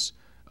forces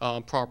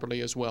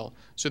properly as well.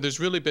 So there's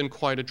really been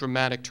quite a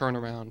dramatic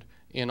turnaround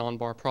in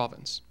Anbar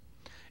province.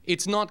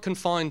 It's not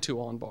confined to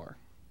Anbar.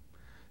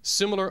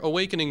 Similar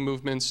awakening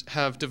movements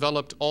have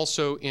developed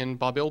also in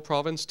Babil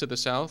province to the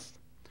south,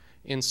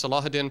 in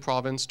Salahuddin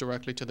province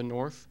directly to the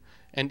north,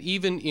 and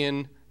even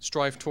in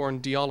strife-torn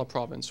Diyala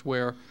province,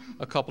 where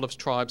a couple of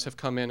tribes have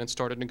come in and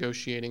started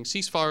negotiating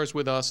ceasefires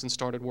with us and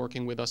started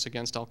working with us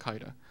against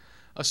al-Qaeda.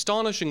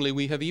 Astonishingly,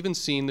 we have even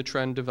seen the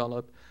trend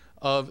develop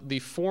of the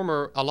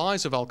former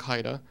allies of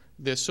al-Qaeda,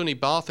 the Sunni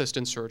Ba'athist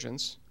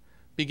insurgents,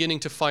 beginning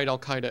to fight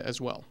al-Qaeda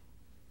as well.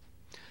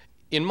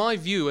 In my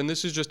view, and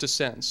this is just a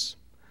sense,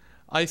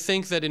 I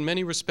think that in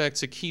many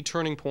respects a key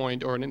turning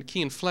point or a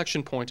key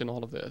inflection point in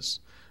all of this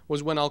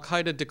was when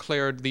al-Qaeda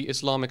declared the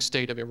Islamic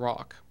State of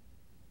Iraq,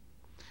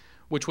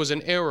 which was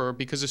an error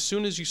because as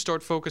soon as you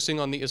start focusing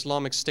on the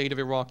Islamic State of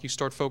Iraq, you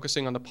start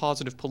focusing on the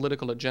positive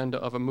political agenda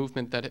of a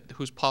movement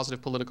whose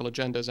positive political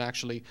agenda is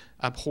actually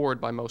abhorred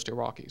by most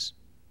Iraqis.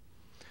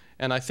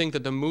 And I think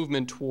that the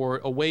movement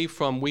away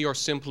from we are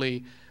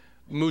simply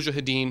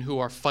mujahideen who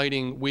are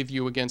fighting with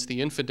you against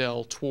the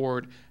infidel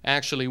toward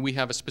actually we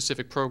have a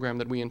specific program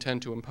that we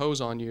intend to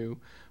impose on you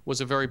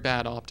was a very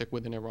bad optic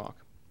within Iraq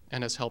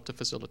and has helped to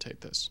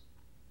facilitate this.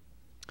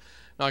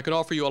 Now I could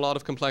offer you a lot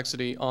of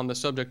complexity on the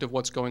subject of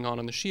what's going on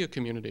in the Shia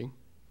community.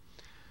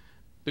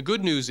 The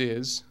good news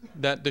is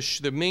that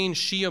the main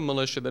Shia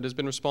militia that has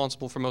been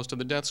responsible for most of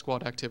the death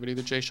squad activity,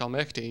 the Jaish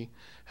al-Mehdi,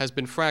 has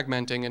been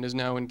fragmenting and is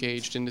now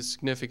engaged in a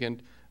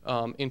significant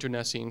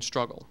internecine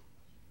struggle.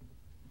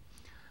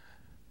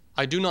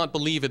 I do not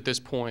believe at this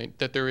point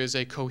that there is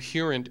a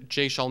coherent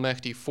Jaish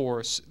al-Mehdi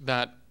force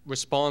that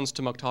responds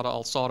to Muqtada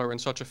al-Sadr in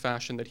such a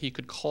fashion that he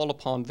could call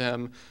upon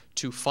them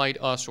to fight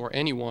us or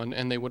anyone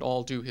and they would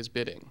all do his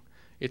bidding.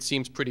 It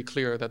seems pretty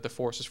clear that the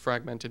force is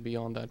fragmented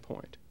beyond that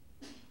point.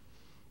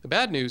 The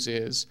bad news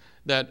is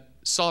that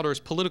Sadr's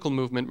political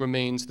movement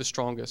remains the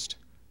strongest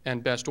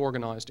and best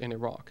organized in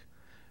Iraq.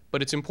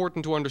 But it's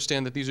important to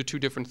understand that these are two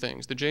different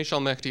things. The Jaish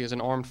al-Mehdi is an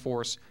armed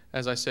force,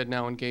 as I said,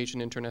 now engaged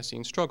in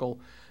internecine struggle.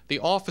 The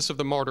office of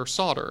the martyr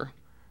Sadr,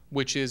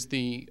 which is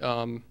the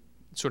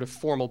sort of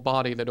formal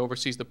body that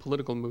oversees the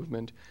political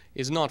movement,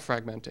 is not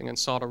fragmenting, and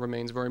Sadr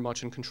remains very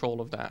much in control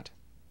of that.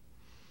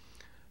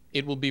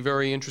 It will be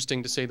very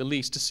interesting, to say the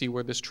least, to see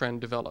where this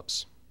trend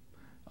develops.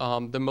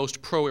 The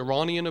most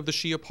pro-Iranian of the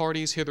Shia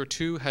parties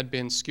hitherto had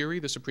been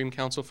SCIRI, the Supreme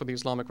Council for the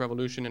Islamic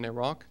Revolution in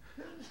Iraq,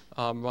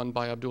 run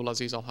by Abdul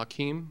Aziz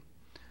al-Hakim.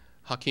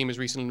 Hakim has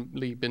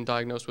recently been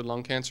diagnosed with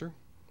lung cancer.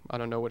 I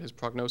don't know what his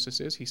prognosis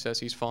is. He says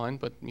he's fine,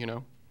 but you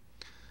know.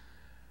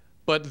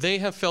 But they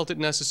have felt it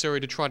necessary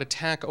to try to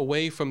tack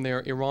away from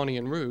their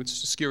Iranian roots.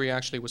 SCIRI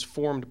actually was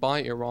formed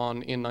by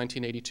Iran in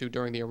 1982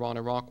 during the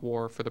Iran-Iraq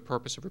War for the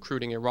purpose of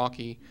recruiting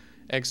Iraqi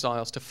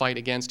exiles to fight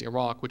against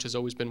Iraq, which has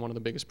always been one of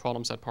the biggest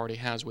problems that party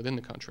has within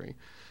the country.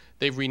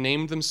 They've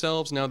renamed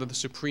themselves now that the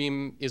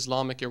Supreme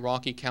Islamic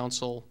Iraqi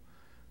Council,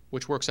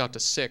 which works out to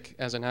SIC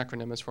as an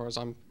acronym as far as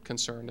I'm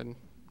concerned, and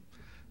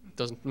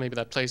maybe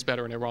that plays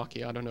better in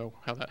Iraqi. I don't know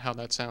how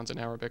that sounds in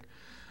Arabic.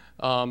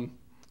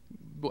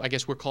 I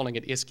guess we're calling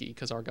it ISKI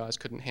because our guys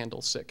couldn't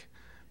handle SIC.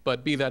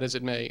 But be that as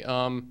it may,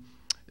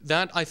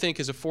 that I think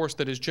is a force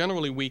that is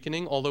generally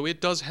weakening, although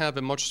it does have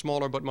a much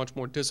smaller but much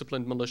more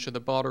disciplined militia, the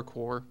Badr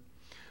Corps,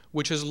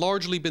 which has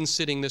largely been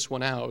sitting this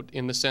one out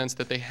in the sense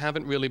that they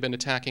haven't really been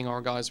attacking our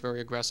guys very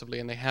aggressively,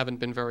 and they haven't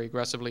been very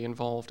aggressively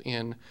involved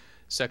in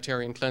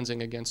sectarian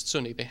cleansing against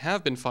Sunni. They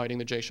have been fighting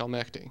the Jaish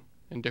al-Mehdi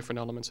and different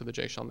elements of the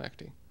Jaish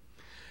al-Mehdi.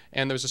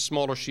 And there's a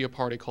smaller Shia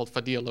party called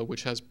Fadila,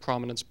 which has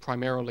prominence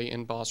primarily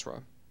in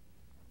Basra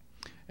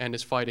and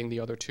is fighting the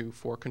other two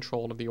for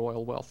control of the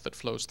oil wealth that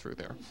flows through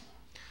there.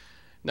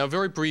 Now,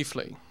 very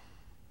briefly,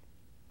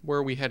 where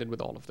are we headed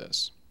with all of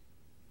this?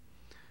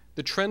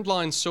 The trend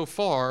lines so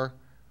far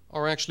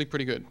are actually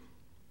pretty good.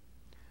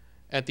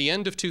 At the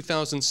end of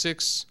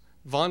 2006,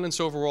 violence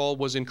overall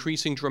was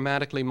increasing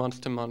dramatically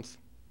month to month.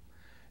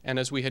 And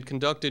as we had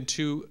conducted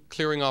 2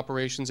 clearing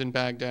operations in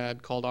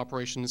Baghdad called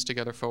Operations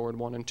Together Forward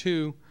 1 and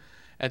 2,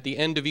 at the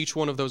end of each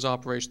one of those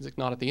operations,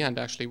 not at the end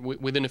actually,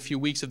 within a few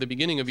weeks of the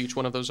beginning of each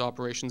one of those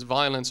operations,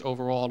 violence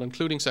overall,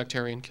 including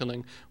sectarian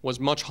killing, was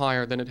much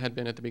higher than it had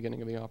been at the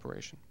beginning of the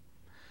operation.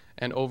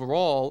 And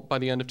overall, by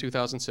the end of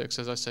 2006,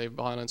 as I say,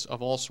 violence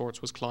of all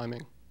sorts was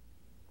climbing.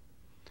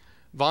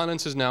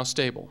 Violence is now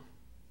stable.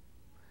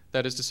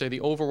 That is to say,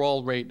 the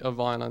overall rate of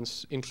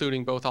violence,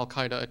 including both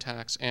al-Qaeda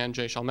attacks and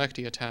Jaish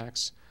al-Mehdi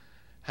attacks,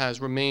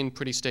 has remained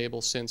pretty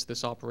stable since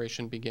this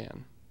operation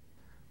began.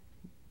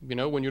 You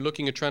know, when you're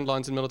looking at trend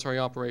lines in military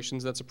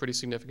operations, that's a pretty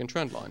significant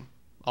trend line.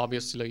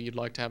 Obviously, you'd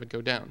like to have it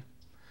go down.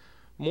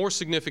 More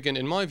significant,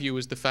 in my view,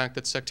 is the fact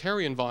that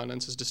sectarian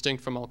violence, as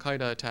distinct from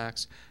al-Qaeda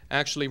attacks,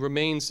 actually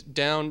remains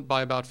down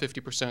by about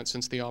 50%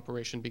 since the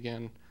operation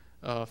began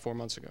 4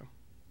 months ago.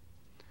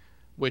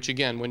 Which,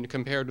 again, when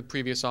compared with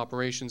previous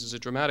operations, is a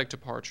dramatic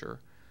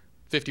departure.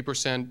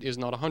 50% is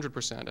not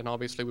 100%, and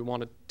obviously we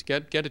wanted to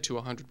get it to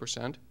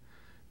 100%.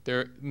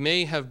 There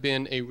may have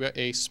been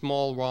a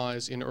small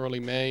rise in early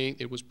May.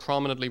 It was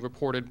prominently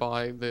reported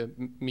by the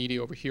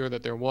media over here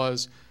that there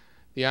was.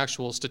 The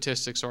actual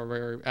statistics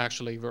are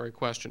actually very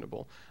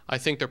questionable. I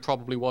think there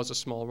probably was a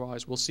small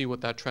rise. We'll see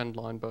what that trend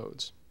line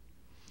bodes.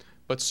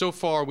 But so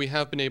far, we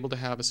have been able to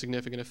have a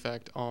significant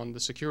effect on the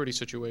security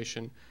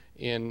situation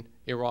in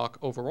Iraq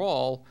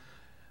overall,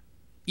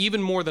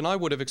 even more than I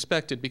would have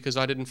expected because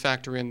I didn't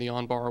factor in the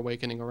Anbar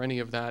awakening or any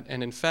of that.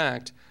 And in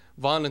fact,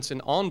 violence in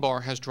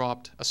Anbar has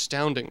dropped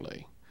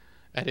astoundingly.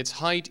 At its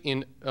height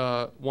in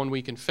 1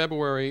 week in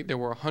February, there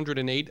were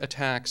 108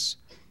 attacks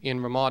in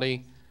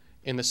Ramadi.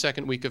 In the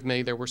second week of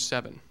May, there were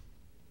 7.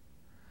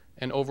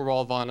 And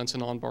overall violence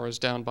in Anbar is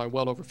down by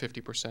well over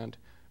 50%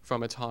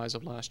 from its highs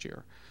of last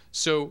year.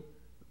 So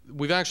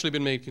we've actually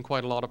been making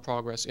quite a lot of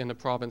progress in a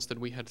province that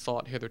we had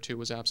thought hitherto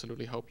was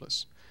absolutely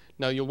hopeless.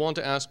 Now, you'll want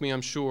to ask me,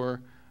 I'm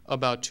sure,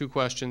 about 2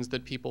 questions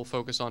that people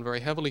focus on very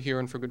heavily here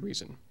and for good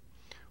reason.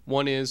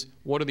 One is,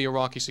 what are the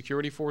Iraqi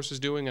security forces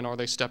doing and are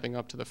they stepping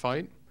up to the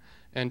fight?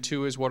 And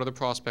 2 is, what are the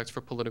prospects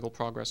for political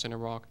progress in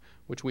Iraq,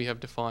 which we have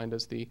defined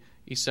as the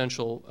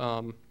essential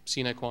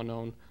sine qua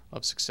non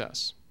of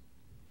success.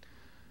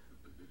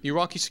 The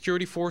Iraqi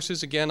security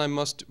forces, again, I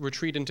must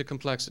retreat into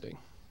complexity.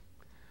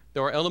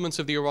 There are elements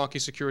of the Iraqi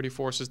security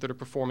forces that are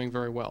performing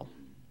very well.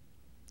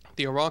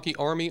 The Iraqi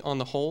army on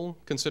the whole,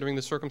 considering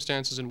the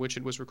circumstances in which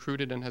it was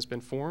recruited and has been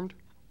formed,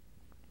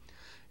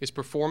 is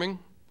performing.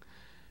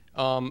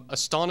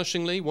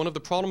 Astonishingly, one of the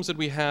problems that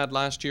we had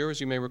last year,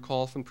 as you may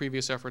recall from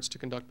previous efforts to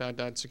conduct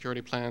Baghdad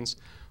security plans,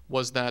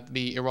 was that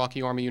the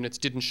Iraqi army units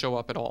didn't show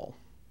up at all,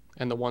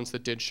 and the ones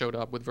that did showed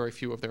up with very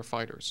few of their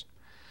fighters.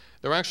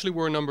 There actually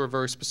were a number of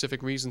very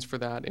specific reasons for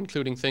that,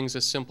 including things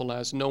as simple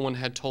as no one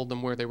had told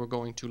them where they were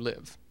going to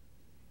live.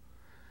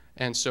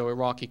 And so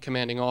Iraqi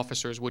commanding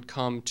officers would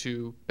come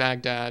to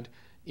Baghdad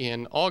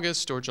in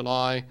August or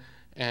July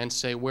and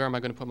say, where am I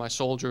going to put my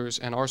soldiers?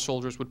 And our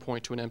soldiers would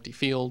point to an empty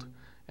field,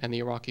 and the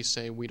Iraqis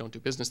say, we don't do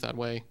business that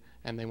way,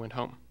 and they went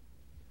home.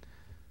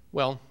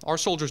 Well, our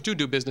soldiers do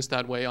business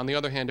that way. On the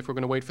other hand, if we're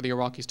going to wait for the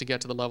Iraqis to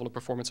get to the level of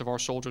performance of our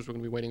soldiers, we're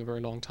going to be waiting a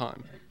very long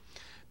time.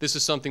 This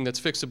is something that's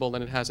fixable,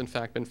 and it has in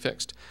fact been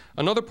fixed.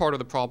 Another part of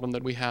the problem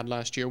that we had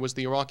last year was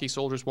the Iraqi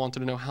soldiers wanted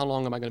to know, how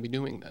long am I going to be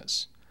doing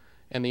this?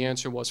 And the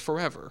answer was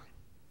forever.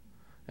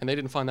 And they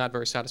didn't find that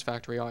very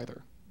satisfactory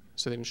either,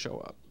 so they didn't show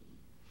up.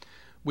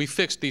 We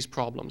fixed these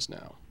problems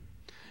now.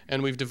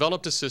 And we've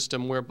developed a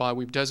system whereby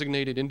we've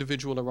designated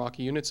individual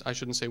Iraqi units. I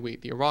shouldn't say we,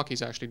 the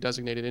Iraqis actually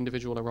designated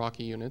individual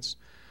Iraqi units,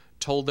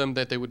 told them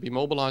that they would be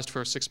mobilized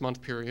for a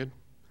 6-month period,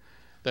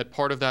 that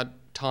part of that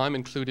time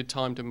included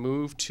time to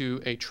move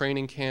to a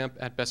training camp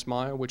at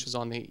Besmaya, which is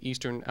on the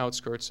eastern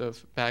outskirts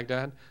of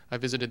Baghdad. I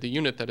visited the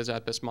unit that is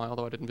at Besmaya,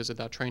 though I didn't visit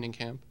that training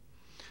camp.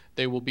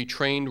 They will be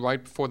trained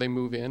right before they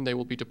move in. They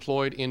will be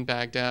deployed in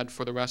Baghdad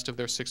for the rest of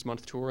their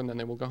 6-month tour, and then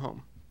they will go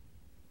home.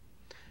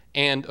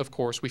 And, of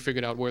course, we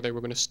figured out where they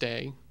were going to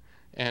stay,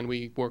 and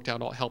we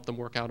helped them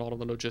work out all of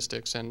the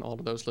logistics and all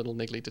of those little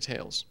niggly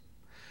details.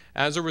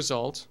 As a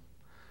result,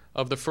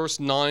 of the first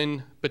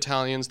 9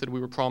 battalions that we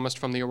were promised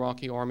from the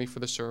Iraqi army for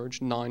the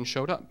surge, 9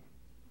 showed up.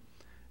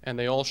 And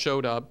they all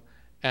showed up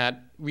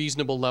at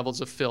reasonable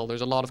levels of fill.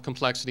 There's a lot of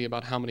complexity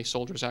about how many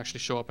soldiers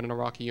actually show up in an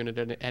Iraqi unit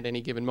at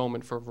any given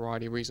moment for a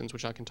variety of reasons,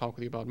 which I can talk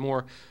with you about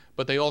more.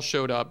 But they all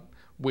showed up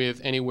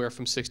with anywhere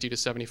from 60 to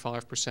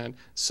 75%.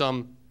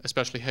 Some,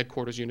 especially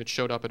headquarters units,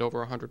 showed up at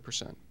over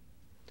 100%.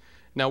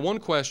 Now, one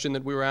question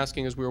that we were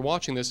asking as we were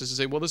watching this is to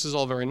say, well, this is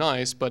all very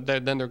nice, but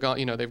then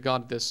they've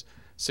got this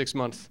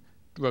 6-month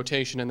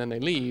rotation and then they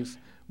leave.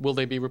 Will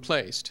they be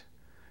replaced?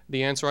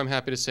 The answer I'm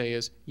happy to say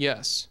is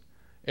yes.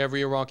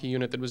 every Iraqi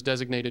unit that was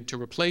designated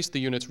to replace the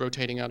units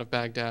rotating out of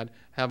Baghdad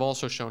have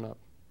also shown up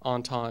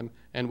on time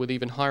and with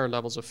even higher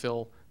levels of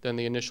fill than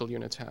the initial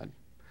units had.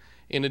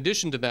 In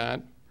addition to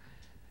that,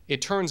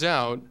 it turns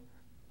out,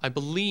 I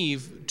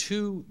believe,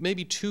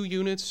 maybe two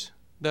units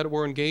that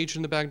were engaged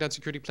in the Baghdad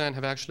security plan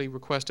have actually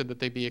requested that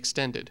they be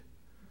extended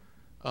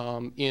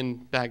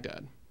in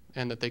Baghdad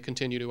and that they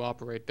continue to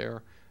operate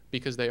there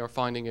because they are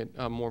finding it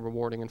more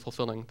rewarding and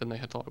fulfilling than they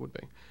had thought it would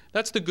be.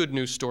 That's the good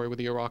news story with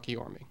the Iraqi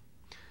army.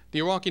 The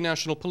Iraqi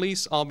National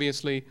Police,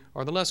 obviously,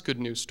 are the less good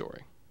news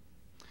story.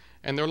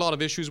 And there are a lot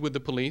of issues with the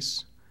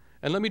police.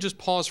 And let me just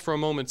pause for a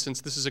moment,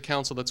 since this is a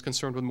council that's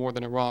concerned with more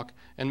than Iraq,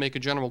 and make a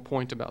general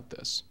point about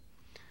this.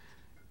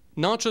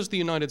 Not just the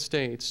United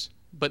States,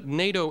 but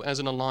NATO as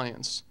an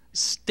alliance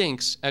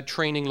stinks at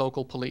training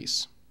local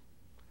police.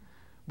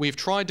 We've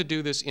tried to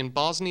do this in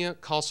Bosnia,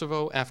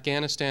 Kosovo,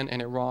 Afghanistan,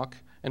 and Iraq,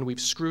 and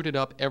we've screwed it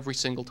up every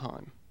single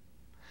time.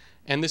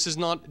 And this is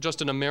not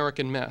just an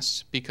American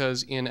mess,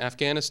 because in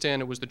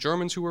Afghanistan it was the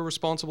Germans who were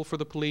responsible for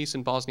the police.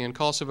 In Bosnia and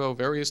Kosovo,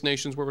 various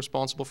nations were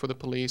responsible for the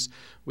police.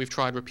 We've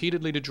tried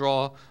repeatedly to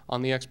draw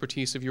on the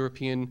expertise of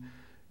European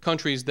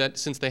countries that,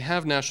 since they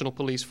have national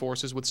police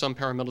forces with some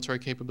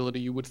paramilitary capability,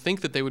 you would think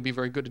that they would be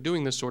very good at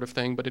doing this sort of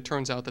thing, but it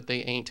turns out that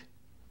they ain't.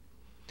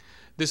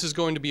 This is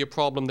going to be a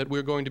problem that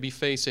we're going to be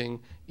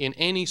facing in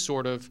any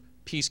sort of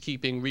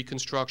peacekeeping,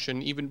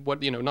 reconstruction, even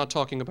what, not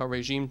talking about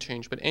regime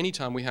change, but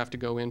anytime we have to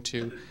go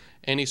into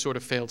any sort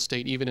of failed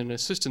state, even in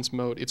assistance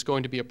mode, it's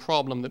going to be a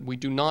problem that we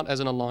do not, as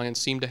an alliance,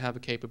 seem to have a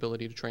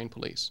capability to train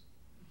police.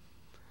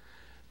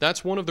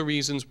 That's one of the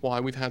reasons why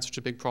we've had such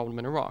a big problem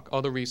in Iraq.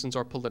 Other reasons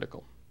are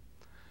political.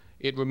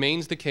 It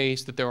remains the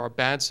case that there are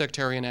bad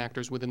sectarian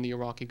actors within the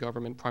Iraqi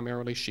government,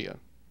 primarily Shia.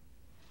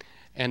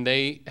 And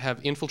they have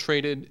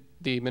infiltrated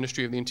the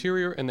Ministry of the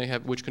Interior, and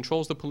which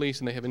controls the police,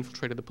 and they have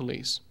infiltrated the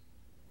police.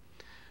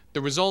 The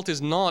result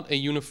is not a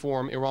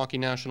uniform Iraqi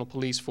national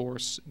police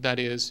force that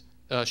is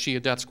a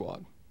Shia death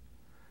squad.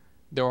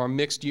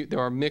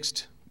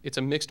 It's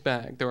a mixed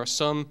bag. There are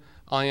some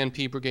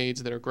INP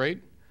brigades that are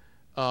great.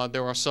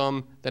 There are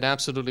some that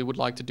absolutely would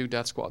like to do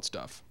death squad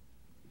stuff.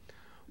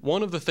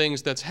 One of the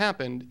things that's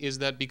happened is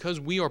that because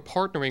we are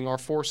partnering our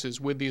forces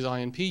with these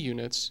INP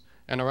units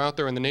and are out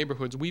there in the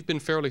neighborhoods, we've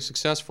been fairly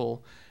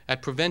successful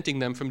at preventing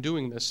them from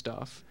doing this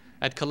stuff,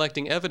 at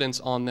collecting evidence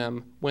on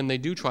them when they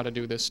do try to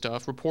do this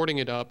stuff, reporting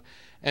it up,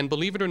 and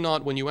believe it or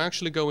not, when you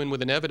actually go in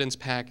with an evidence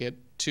packet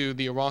to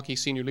the Iraqi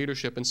senior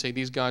leadership and say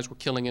these guys were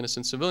killing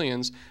innocent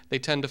civilians, they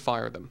tend to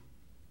fire them.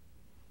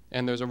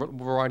 And there's a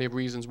variety of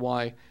reasons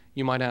why.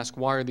 You might ask,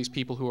 why are these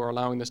people who are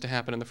allowing this to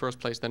happen in the first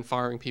place then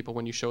firing people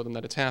when you show them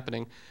that it's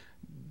happening?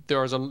 There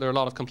are a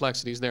lot of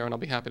complexities there, and I'll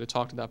be happy to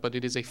talk to that, but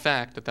it is a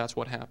fact that that's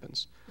what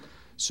happens.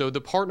 So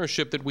the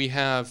partnership that we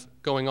have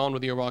going on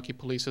with the Iraqi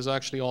police has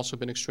actually also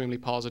been extremely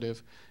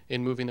positive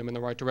in moving them in the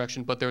right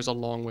direction, but there's a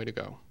long way to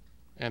go,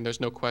 and there's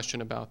no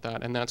question about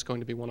that, and that's going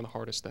to be one of the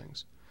hardest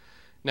things.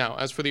 Now,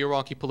 as for the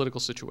Iraqi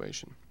political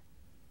situation,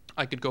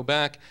 I could go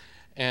back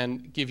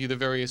and give you the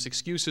various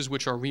excuses,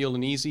 which are real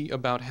and easy,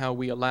 about how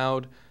we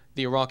allowed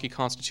the Iraqi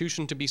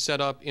constitution to be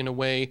set up in a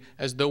way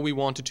as though we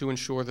wanted to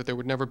ensure that there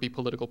would never be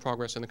political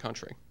progress in the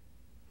country.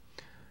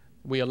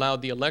 We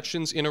allowed the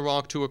elections in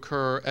Iraq to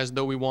occur as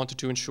though we wanted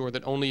to ensure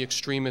that only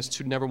extremists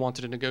who never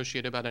wanted to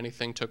negotiate about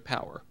anything took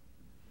power.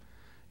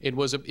 It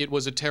was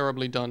a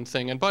terribly done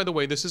thing. And by the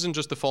way, this isn't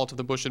just the fault of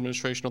the Bush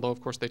administration, although of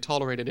course they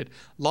tolerated it.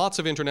 Lots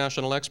of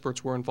international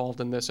experts were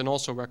involved in this and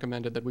also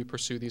recommended that we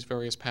pursue these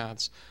various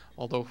paths,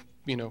 although,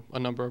 a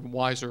number of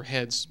wiser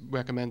heads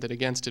recommended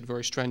against it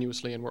very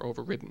strenuously and were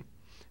overridden.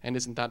 And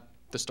isn't that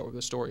the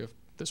story of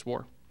this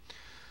war?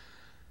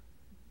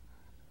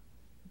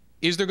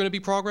 Is there going to be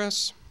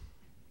progress?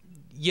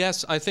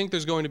 Yes, I think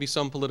there's going to be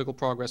some political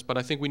progress, but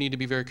I think we need to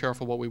be very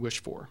careful what we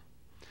wish for.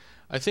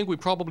 I think we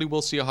probably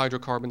will see a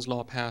hydrocarbons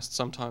law passed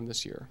sometime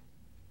this year.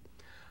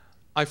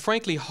 I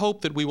frankly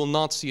hope that we will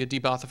not see a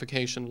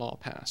de-Baathification law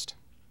passed.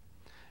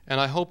 And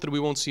I hope that we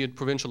won't see a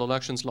provincial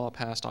elections law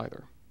passed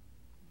either.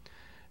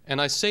 And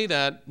I say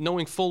that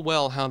knowing full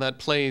well how that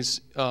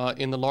plays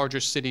in the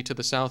largest city to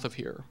the south of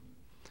here,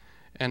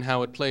 and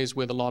how it plays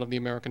with a lot of the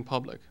American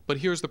public. But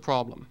here's the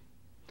problem.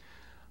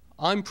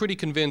 I'm pretty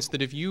convinced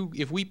that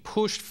if we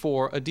pushed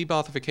for a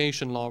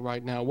de-Baathification law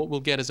right now, what we'll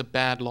get is a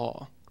bad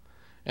law.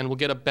 And we'll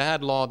get a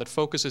bad law that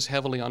focuses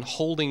heavily on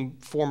holding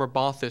former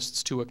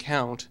Baathists to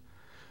account,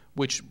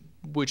 which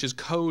is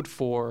code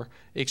for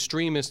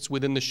extremists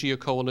within the Shia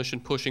coalition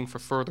pushing for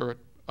further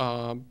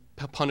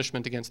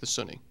punishment against the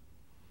Sunni.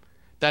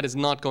 That is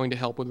not going to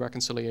help with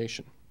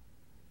reconciliation.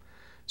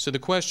 So the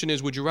question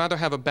is, would you rather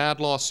have a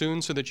bad law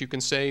soon so that you can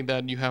say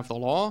that you have the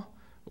law,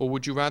 or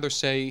would you rather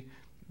say,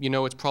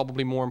 it's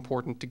probably more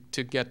important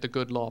to get the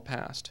good law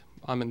passed?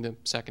 I'm in the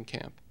second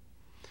camp.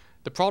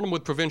 The problem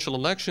with provincial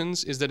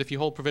elections is that if you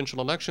hold provincial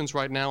elections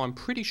right now, I'm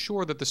pretty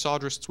sure that the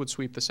Sadrists would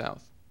sweep the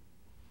South.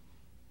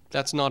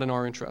 That's not in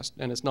our interest,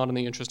 and it's not in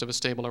the interest of a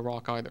stable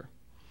Iraq either.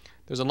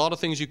 There's a lot of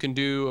things you can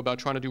do about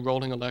trying to do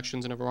rolling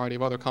elections and a variety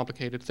of other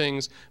complicated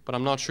things, but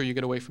I'm not sure you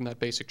get away from that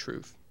basic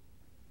truth.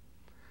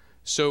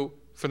 So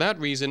For that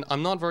reason,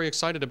 I'm not very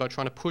excited about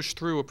trying to push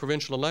through a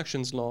provincial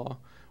elections law,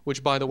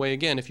 which, by the way,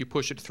 again, if you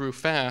push it through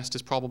fast,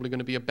 is probably going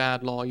to be a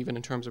bad law even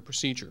in terms of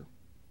procedure.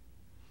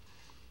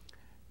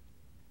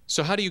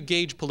 So how do you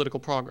gauge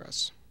political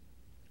progress?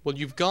 Well,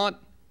 you've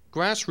got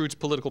grassroots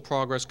political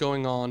progress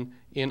going on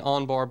in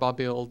Anbar,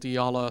 Babil,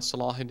 Diyala,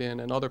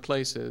 Salahuddin, and other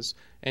places,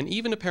 and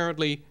even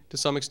apparently to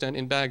some extent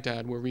in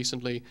Baghdad, where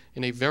recently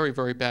in a very,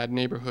 very bad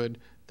neighborhood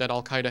that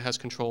al-Qaeda has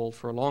controlled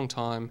for a long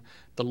time,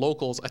 the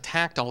locals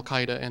attacked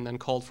al-Qaeda and then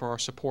called for our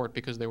support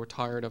because they were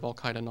tired of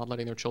al-Qaeda not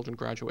letting their children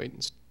graduate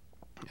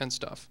and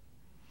stuff.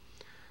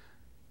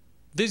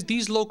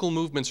 These local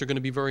movements are going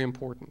to be very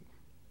important.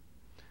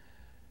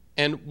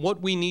 And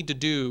what we need to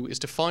do is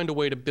to find a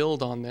way to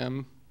build on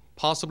them,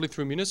 possibly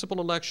through municipal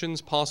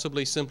elections,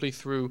 possibly simply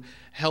through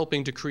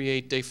helping to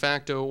create de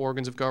facto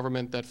organs of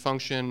government that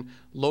function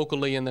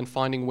locally and then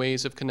finding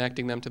ways of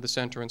connecting them to the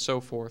center and so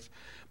forth.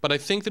 But I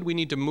think that we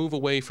need to move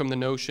away from the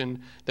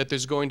notion that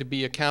there's going to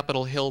be a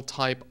Capitol Hill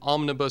type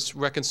omnibus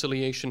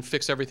reconciliation,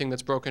 fix everything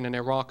that's broken in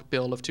Iraq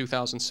bill of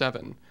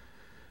 2007,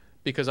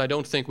 because I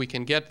don't think we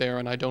can get there,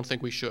 and I don't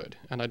think we should,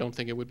 and I don't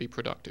think it would be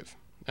productive.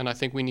 And I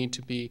think we need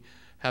to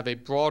have a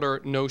broader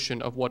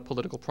notion of what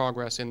political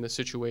progress in this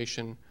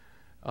situation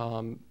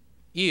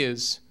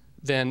is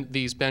than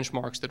these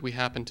benchmarks that we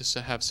happen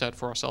to have set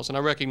for ourselves. And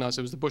I recognize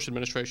it was the Bush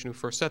administration who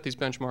first set these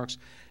benchmarks.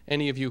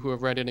 Any of you who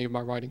have read any of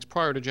my writings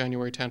prior to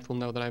January 10th will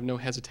know that I have no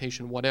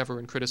hesitation whatever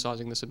in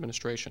criticizing this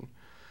administration.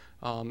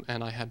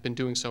 And I had been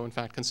doing so, in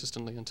fact,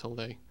 consistently until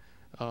they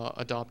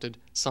adopted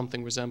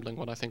something resembling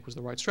what I think was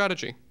the right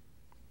strategy.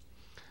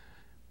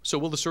 So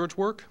will the surge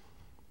work?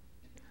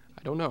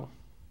 I don't know.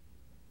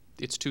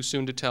 It's too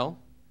soon to tell.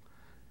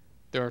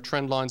 There are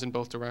trend lines in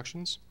both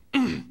directions.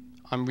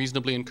 I'm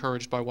reasonably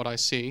encouraged by what I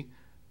see,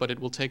 but it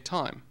will take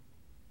time.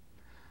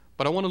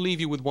 But I want to leave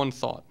you with one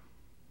thought.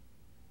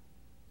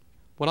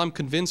 What I'm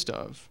convinced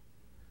of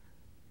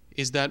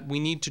is that we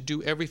need to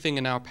do everything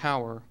in our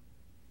power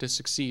to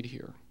succeed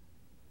here.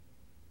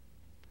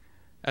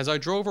 As I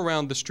drove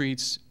around the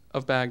streets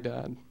of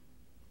Baghdad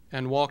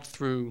and walked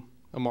through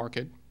a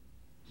market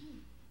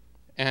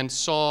and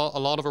saw a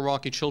lot of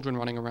Iraqi children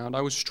running around,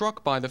 I was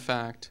struck by the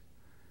fact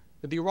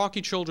that the Iraqi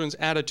children's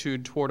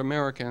attitude toward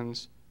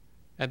Americans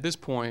at this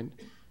point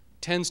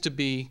tends to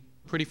be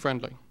pretty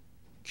friendly,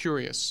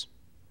 curious,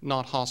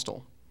 not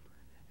hostile.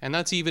 And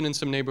that's even in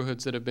some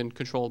neighborhoods that have been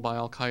controlled by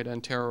al-Qaeda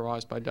and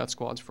terrorized by death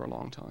squads for a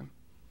long time.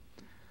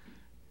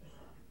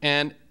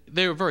 And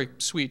they're very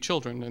sweet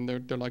children, and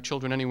they're like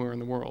children anywhere in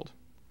the world.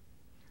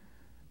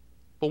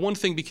 But one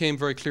thing became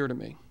very clear to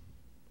me.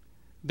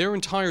 Their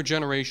entire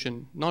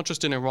generation, not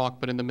just in Iraq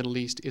but in the Middle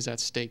East, is at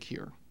stake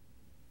here.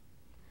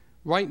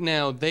 Right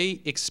now,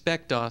 they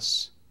expect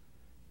us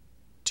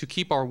to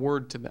keep our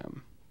word to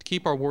them, to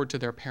keep our word to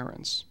their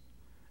parents.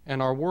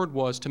 And our word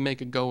was to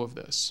make a go of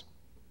this.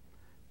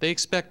 They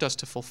expect us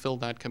to fulfill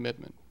that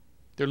commitment.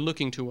 They're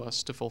looking to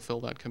us to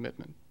fulfill that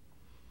commitment.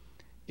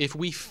 If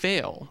we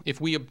fail, if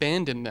we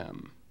abandon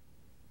them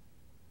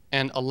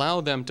and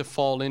allow them to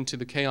fall into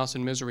the chaos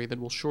and misery that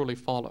will surely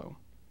follow,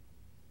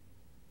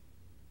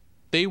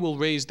 they will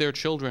raise their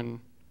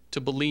children to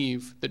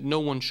believe that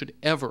no one should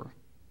ever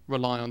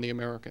rely on the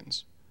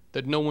Americans,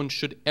 that no one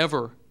should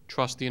ever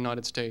trust the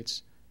United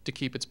States to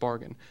keep its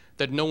bargain,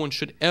 that no one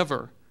should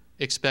ever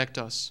expect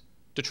us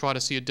to try to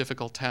see a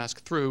difficult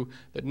task through,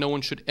 that no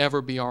one should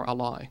ever be our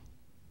ally.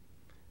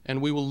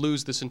 And we will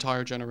lose this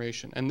entire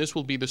generation. And this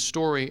will be the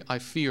story, I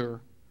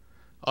fear,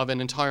 of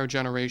an entire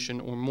generation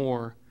or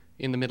more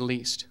in the Middle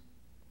East.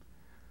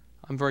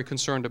 I'm very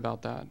concerned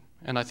about that.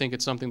 And I think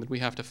it's something that we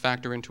have to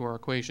factor into our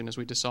equation as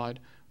we decide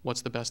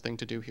what's the best thing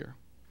to do here.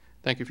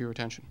 Thank you for your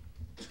attention.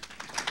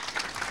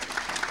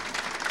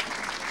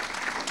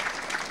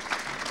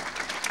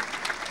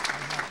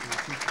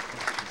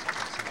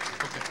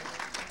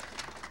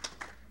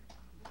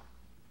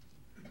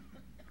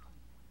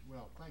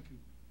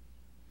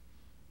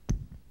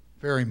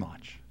 Very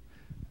much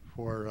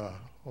for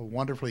a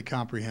wonderfully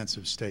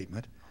comprehensive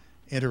statement.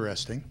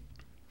 Interesting.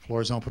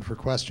 Floor is open for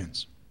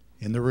questions.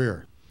 In the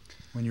rear.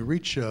 When you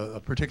reach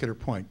a particular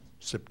point,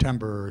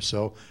 September or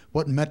so,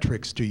 what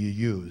metrics do you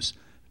use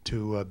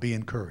to be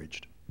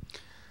encouraged?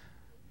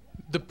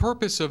 The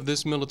purpose of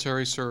this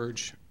military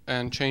surge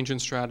and change in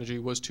strategy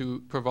was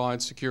to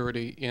provide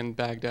security in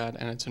Baghdad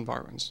and its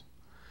environs.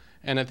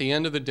 And at the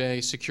end of the day,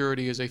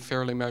 security is a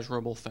fairly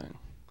measurable thing.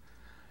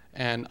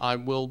 And I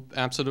will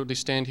absolutely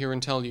stand here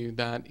and tell you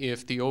that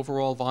if the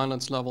overall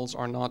violence levels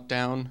are not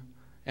down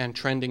and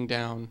trending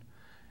down,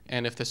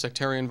 and if the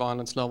sectarian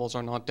violence levels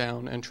are not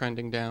down and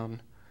trending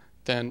down,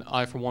 then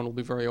I, for one, will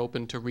be very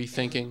open to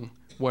rethinking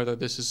whether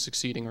this is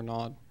succeeding or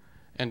not,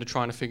 and to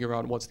trying to figure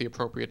out what's the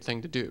appropriate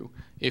thing to do.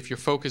 If your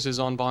focus is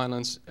on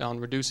violence, on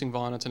reducing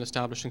violence and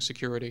establishing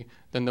security,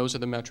 then those are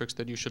the metrics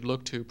that you should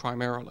look to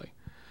primarily.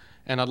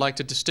 And I'd like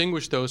to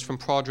distinguish those from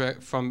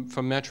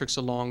metrics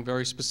along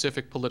very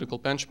specific political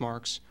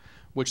benchmarks,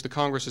 which the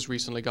Congress has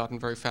recently gotten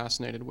very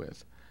fascinated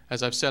with.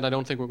 As I've said, I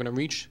don't think we're going to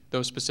reach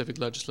those specific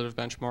legislative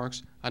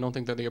benchmarks. I don't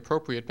think they're the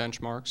appropriate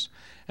benchmarks.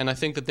 And I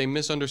think that they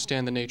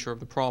misunderstand the nature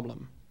of the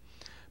problem.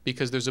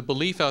 Because there's a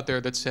belief out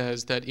there that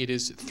says that it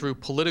is through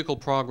political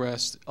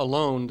progress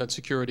alone that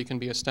security can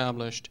be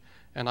established.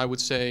 And I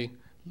would say,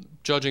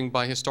 judging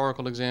by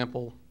historical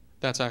example,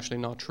 that's actually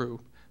not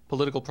true.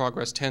 Political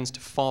progress tends to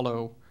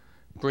follow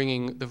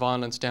bringing the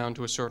violence down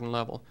to a certain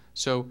level.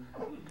 So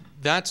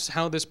that's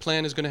how this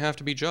plan is going to have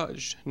to be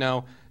judged.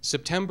 Now,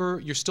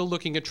 September, you're still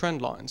looking at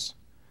trend lines,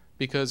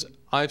 because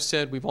I've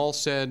said, we've all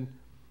said,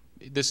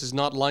 this is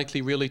not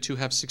likely really to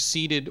have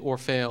succeeded or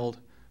failed,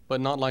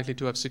 but not likely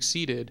to have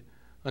succeeded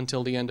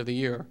until the end of the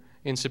year.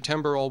 In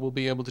September, all we'll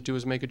be able to do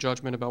is make a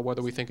judgment about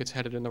whether we think it's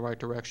headed in the right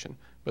direction.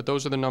 But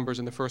those are the numbers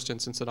in the first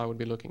instance that I would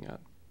be looking at.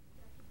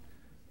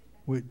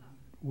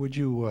 Would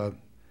you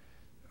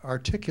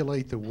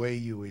articulate the way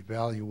you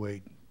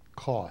evaluate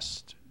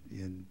cost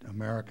in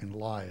American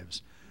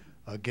lives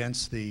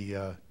against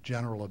the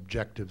general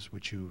objectives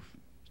which you've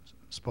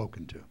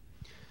spoken to?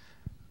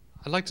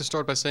 I'd like to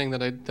start by saying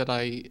that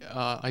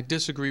I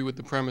disagree with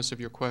the premise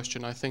of your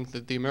question. I think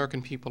that the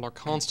American people are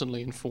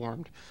constantly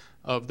informed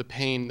of the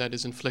pain that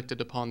is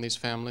inflicted upon these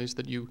families,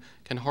 that you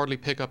can hardly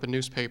pick up a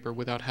newspaper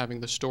without having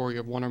the story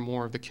of one or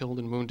more of the killed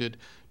and wounded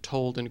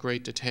told in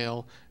great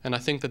detail. And I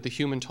think that the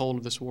human toll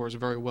of this war is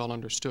very well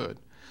understood.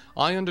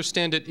 I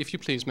understand it, if you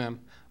please,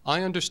 ma'am,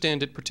 I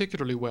understand it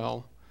particularly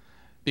well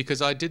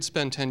because I did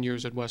spend 10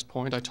 years at West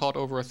Point. I taught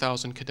over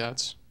 1,000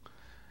 cadets,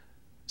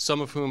 some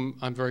of whom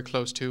I'm very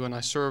close to, and I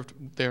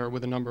served there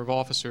with a number of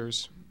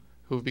officers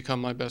who have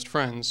become my best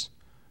friends,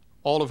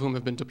 all of whom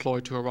have been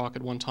deployed to Iraq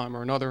at one time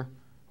or another.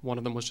 One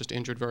of them was just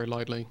injured very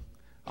lightly.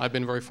 I've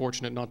been very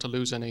fortunate not to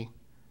lose any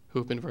who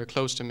have been very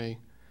close to me.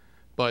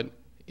 But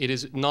it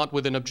is not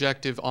with an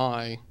objective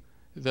eye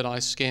that I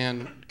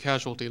scan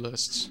casualty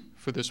lists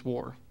for this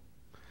war.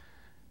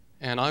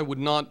 And I would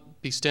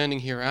not be standing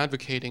here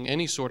advocating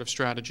any sort of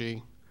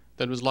strategy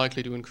that was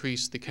likely to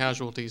increase the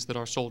casualties that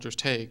our soldiers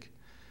take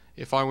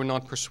if I were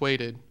not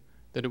persuaded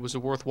that it was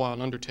a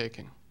worthwhile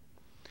undertaking.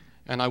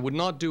 And I would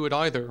not do it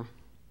either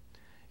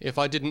if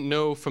I didn't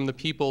know from the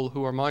people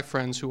who are my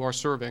friends who are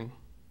serving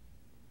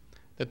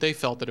that they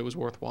felt that it was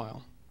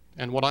worthwhile.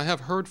 And what I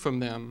have heard from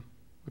them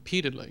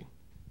repeatedly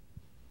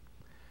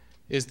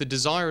is the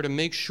desire to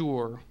make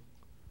sure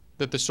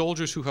that the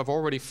soldiers who have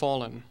already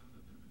fallen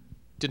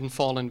didn't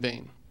fall in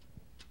vain,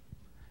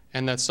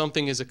 and that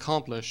something is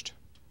accomplished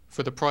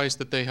for the price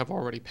that they have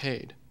already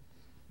paid.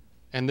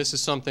 And this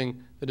is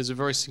something that is a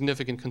very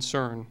significant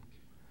concern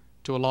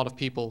to a lot of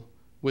people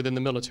within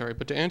the military.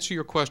 But to answer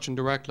your question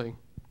directly,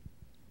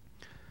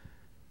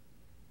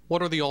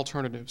 what are the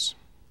alternatives?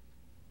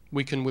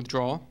 We can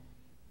withdraw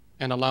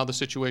and allow the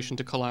situation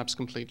to collapse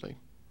completely.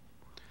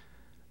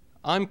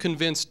 I'm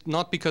convinced,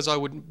 not because I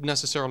would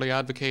necessarily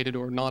advocate it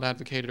or not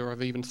advocate it or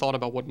have even thought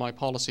about what my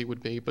policy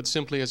would be, but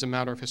simply as a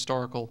matter of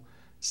historical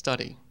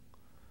study,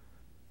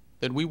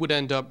 that we would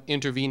end up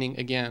intervening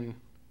again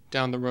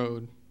down the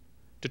road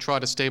to try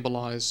to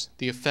stabilize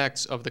the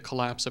effects of the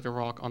collapse of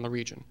Iraq on the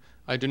region.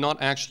 I do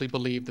not actually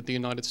believe that the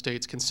United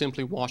States can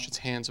simply wash its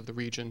hands of the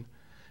region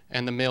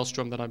and the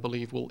maelstrom that I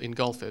believe will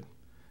engulf it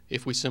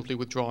if we simply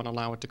withdraw and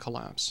allow it to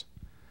collapse.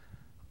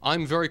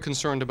 I'm very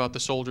concerned about the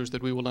soldiers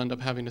that we will end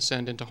up having to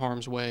send into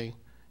harm's way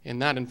in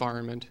that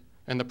environment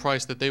and the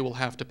price that they will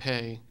have to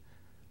pay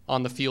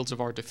on the fields of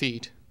our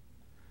defeat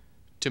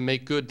to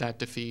make good that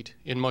defeat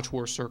in much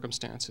worse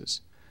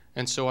circumstances.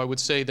 And so I would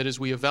say that as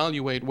we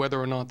evaluate whether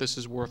or not this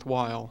is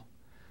worthwhile,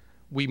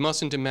 we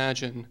mustn't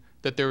imagine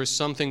that there is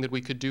something that we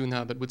could do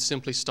now that would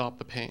simply stop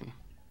the pain.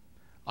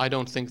 I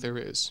don't think there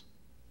is.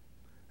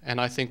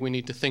 And I think we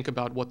need to think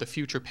about what the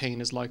future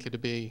pain is likely to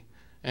be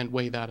and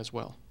weigh that as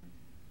well.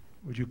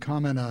 Would you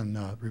comment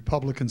on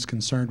Republicans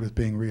concerned with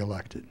being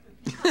reelected?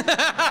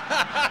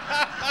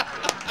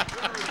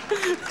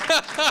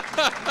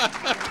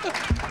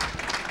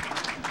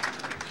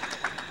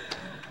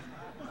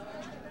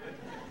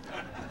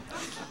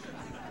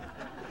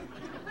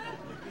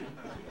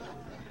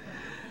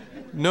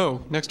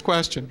 No. Next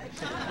question.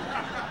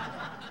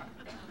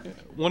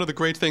 One of the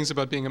great things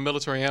about being a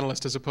military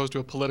analyst as opposed to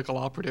a political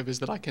operative is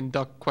that I can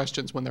duck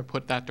questions when they're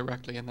put that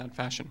directly in that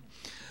fashion.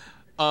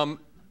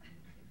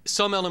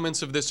 Some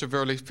elements of this are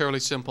fairly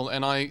simple,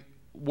 and I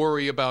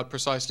worry about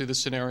precisely the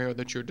scenario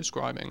that you're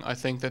describing. I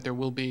think that there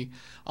will be,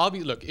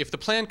 look, if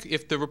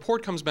the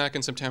report comes back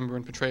in September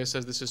and Petraeus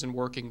says this isn't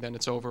working, then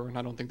it's over, and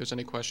I don't think there's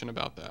any question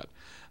about that,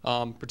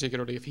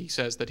 particularly if he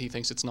says that he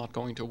thinks it's not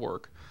going to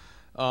work.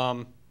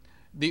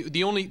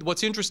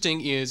 What's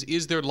interesting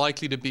is there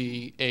likely to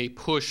be a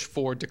push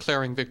for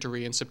declaring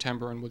victory in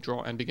September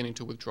and beginning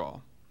to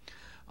withdraw?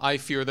 I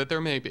fear that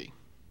there may be.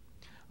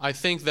 I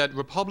think that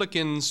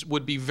Republicans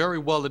would be very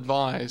well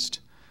advised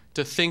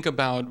to think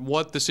about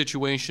what the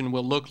situation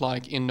will look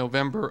like in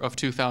November of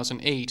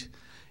 2008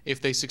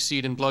 if they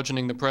succeed in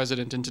bludgeoning the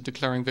president into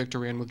declaring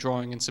victory and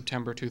withdrawing in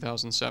September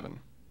 2007.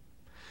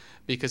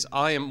 Because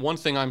one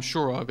thing I'm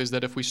sure of is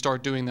that if we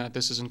start doing that,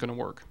 this isn't going to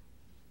work.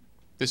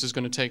 This is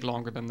going to take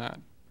longer than that.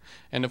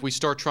 And if we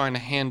start trying to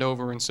hand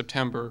over in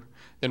September,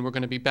 then we're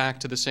going to be back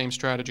to the same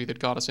strategy that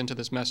got us into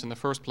this mess in the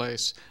first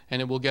place,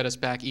 and it will get us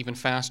back even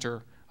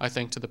faster, I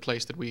think, to the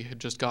place that we had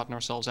just gotten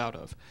ourselves out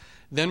of.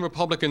 Then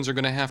Republicans are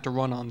going to have to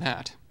run on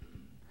that.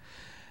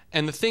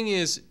 And the thing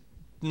is,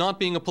 not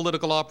being a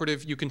political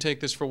operative, you can take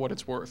this for what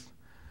it's worth.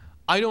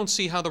 I don't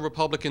see how the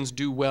Republicans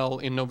do well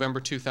in November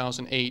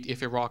 2008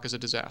 if Iraq is a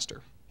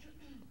disaster.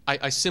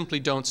 I simply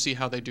don't see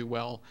how they do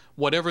well.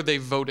 Whatever they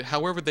voted,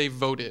 however they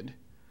voted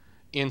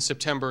in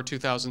September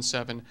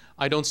 2007,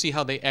 I don't see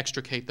how they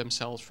extricate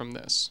themselves from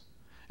this.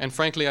 And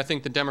frankly, I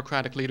think the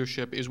Democratic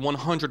leadership is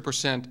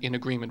 100% in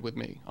agreement with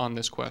me on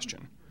this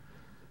question.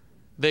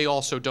 They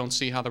also don't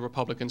see how the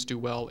Republicans do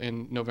well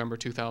in November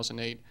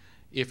 2008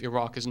 if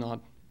Iraq is not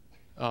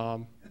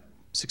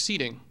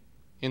succeeding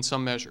in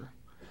some measure.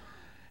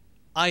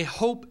 I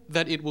hope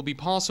that it will be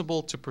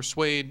possible to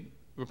persuade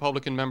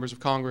Republican members of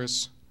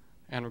Congress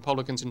and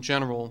Republicans in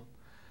general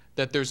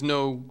that there's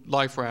no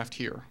life raft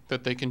here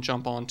that they can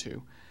jump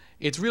onto.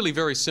 It's really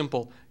very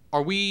simple.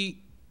 Are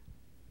we,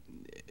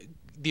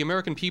 the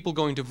American people,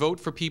 going to vote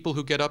for people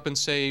who get up and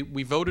say,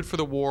 we voted for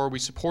the war, we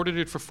supported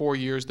it for 4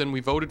 years, then we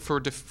voted for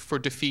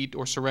defeat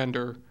or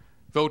surrender,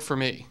 vote for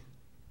me?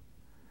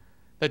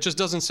 That just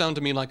doesn't sound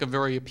to me like a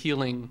very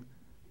appealing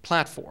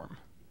platform.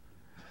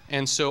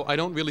 And so I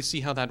don't really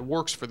see how that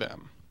works for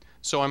them.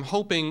 So I'm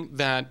hoping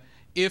that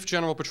if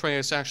General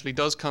Petraeus actually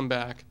does come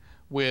back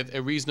with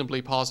a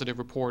reasonably positive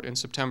report in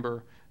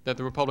September, that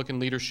the Republican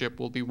leadership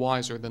will be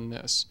wiser than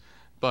this.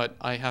 But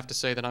I have to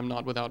say that I'm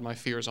not without my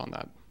fears on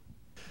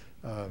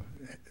that.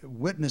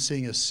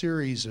 Witnessing a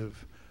series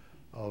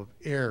of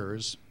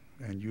errors,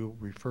 and you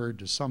referred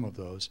to some of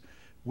those,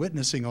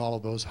 witnessing all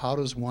of those, how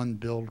does one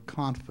build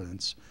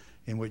confidence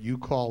in what you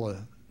call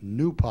a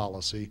new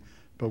policy,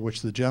 but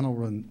which the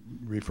gentleman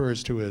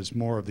refers to as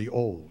more of the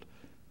old?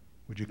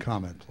 Would you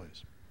comment,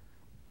 please?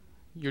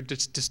 Your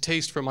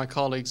distaste for my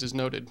colleagues is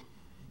noted.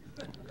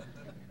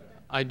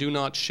 I do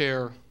not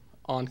share,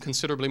 on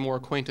considerably more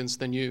acquaintance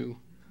than you,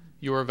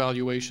 your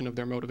evaluation of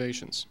their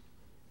motivations.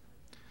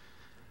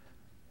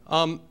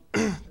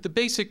 The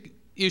basic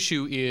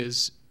issue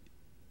is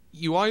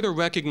you either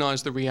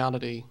recognize the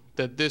reality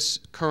that this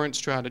current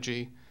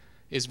strategy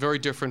is very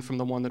different from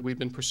the one that we've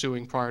been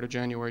pursuing prior to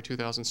January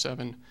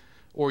 2007,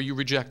 or you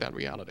reject that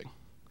reality.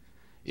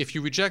 If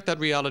you reject that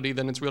reality,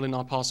 then it's really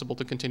not possible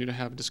to continue to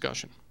have a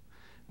discussion.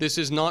 This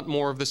is not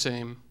more of the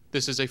same.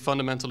 This is a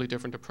fundamentally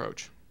different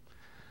approach.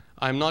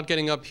 I'm not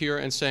getting up here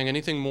and saying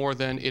anything more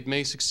than it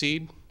may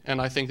succeed,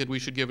 and I think that we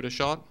should give it a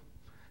shot.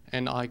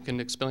 And I can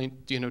explain,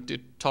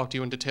 talk to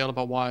you in detail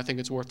about why I think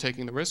it's worth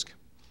taking the risk.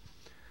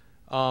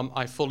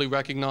 I fully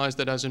recognize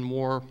that as in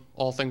war,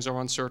 all things are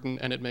uncertain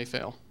and it may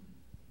fail.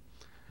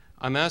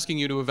 I'm asking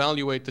you to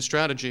evaluate the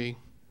strategy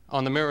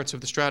on the merits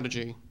of the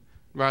strategy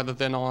rather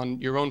than on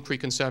your own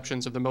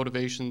preconceptions of the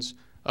motivations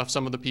of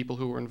some of the people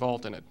who were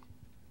involved in it.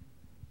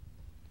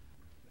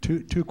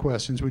 Two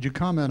questions. Would you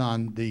comment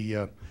on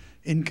the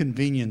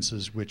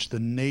inconveniences which the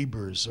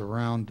neighbors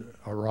around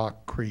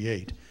Iraq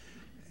create?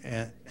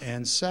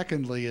 And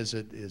secondly, is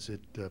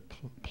it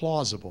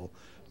plausible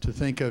to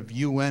think of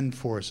UN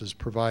forces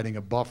providing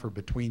a buffer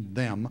between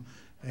them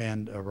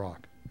and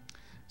Iraq?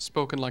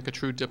 Spoken like a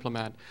true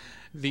diplomat.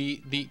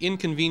 The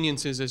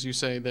inconveniences, as you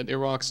say, that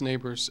Iraq's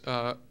neighbors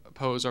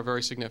pose are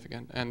very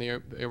significant, and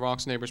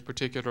Iraq's neighbors,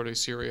 particularly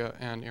Syria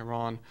and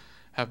Iran,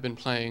 have been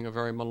playing a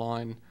very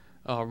malign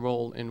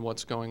role in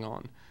what's going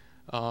on.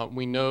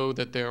 We know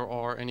that there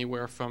are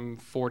anywhere from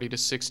 40 to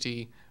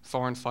 60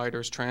 foreign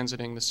fighters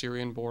transiting the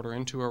Syrian border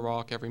into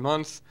Iraq every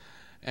month,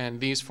 and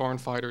these foreign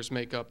fighters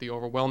make up the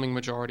overwhelming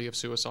majority of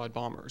suicide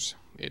bombers.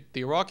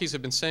 The Iraqis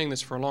have been saying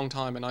this for a long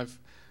time, and I've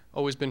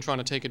always been trying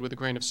to take it with a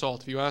grain of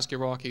salt. If you ask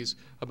Iraqis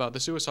about the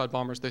suicide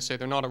bombers, they say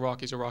they're not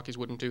Iraqis. Iraqis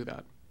wouldn't do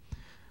that.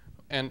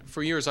 And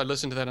for years I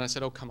listened to that and I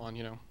said, oh, come on,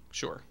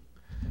 sure.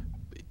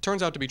 It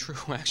turns out to be true,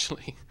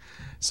 actually.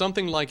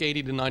 Something like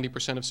 80 to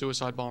 90% of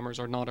suicide bombers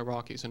are not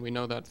Iraqis, and we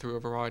know that through a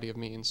variety of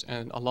means,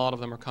 and a lot of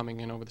them are coming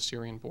in over the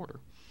Syrian border.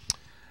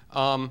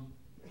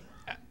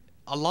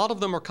 A lot of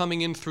them are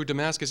coming in through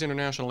Damascus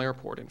International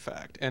Airport, in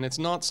fact, and it's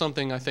not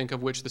something, I think,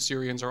 of which the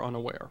Syrians are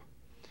unaware.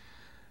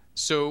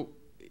 So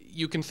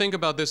you can think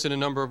about this in a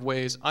number of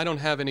ways. I don't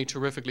have any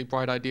terrifically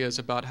bright ideas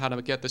about how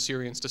to get the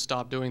Syrians to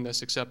stop doing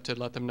this, except to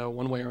let them know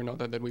one way or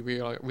another that we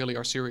really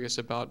are serious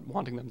about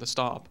wanting them to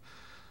stop.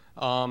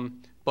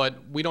 But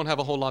we don't have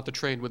a whole lot to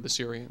trade with the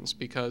Syrians,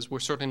 because we're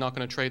certainly not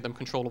going to trade them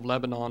control of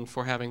Lebanon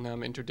for having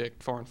them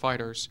interdict foreign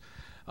fighters.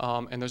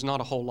 And there's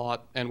not a whole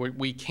lot, and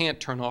we can't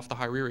turn off the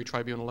Hariri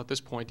Tribunal at this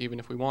point, even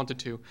if we wanted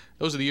to.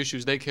 Those are the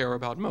issues they care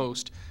about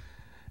most.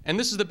 And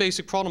this is the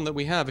basic problem that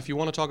we have if you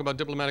want to talk about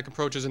diplomatic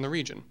approaches in the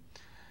region.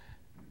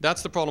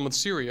 That's the problem with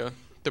Syria.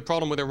 The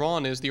problem with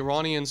Iran is the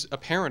Iranians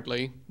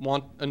apparently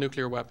want a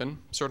nuclear weapon.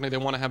 Certainly they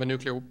want to have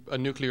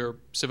a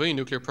civilian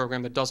nuclear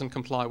program that doesn't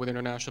comply with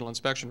international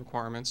inspection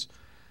requirements.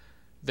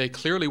 They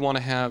clearly want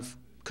to have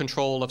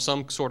control of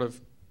some sort of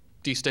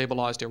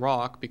destabilized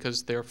Iraq,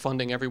 because they're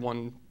funding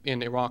everyone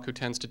in Iraq who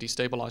tends to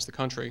destabilize the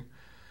country.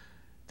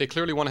 They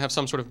clearly want to have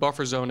some sort of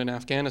buffer zone in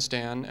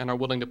Afghanistan and are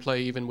willing to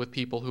play even with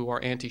people who are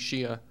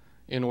anti-Shia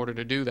in order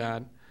to do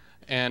that.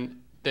 And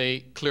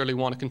they clearly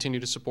want to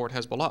continue to support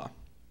Hezbollah.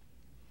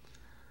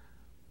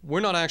 We're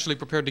not actually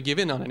prepared to give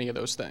in on any of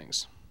those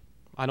things.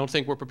 I don't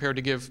think we're prepared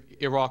to give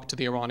Iraq to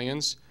the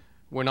Iranians.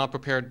 We're not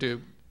prepared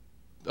to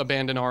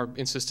abandon our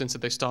insistence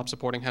that they stop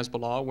supporting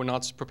Hezbollah. We're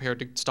not prepared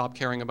to stop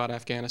caring about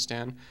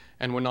Afghanistan,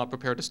 and we're not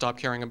prepared to stop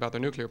caring about their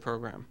nuclear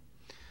program.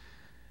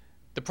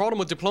 The problem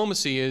with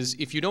diplomacy is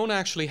if you don't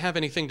actually have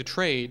anything to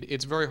trade,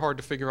 it's very hard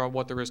to figure out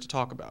what there is to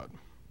talk about.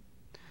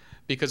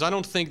 Because I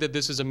don't think that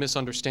this is a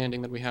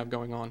misunderstanding that we have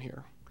going on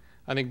here.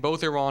 I think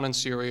both Iran and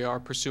Syria are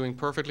pursuing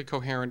perfectly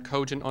coherent,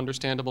 cogent,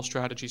 understandable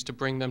strategies to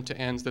bring them to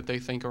ends that they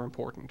think are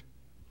important.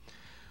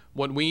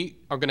 What we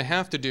are going to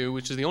have to do,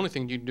 which is the only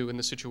thing you can do in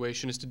this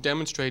situation, is to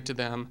demonstrate to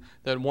them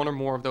that one or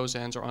more of those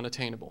ends are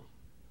unattainable.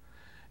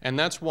 And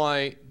that's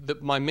why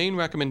my main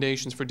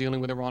recommendations for dealing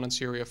with Iran and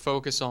Syria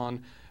focus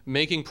on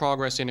making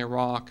progress in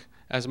Iraq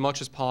as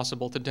much as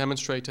possible to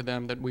demonstrate to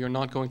them that we are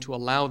not going to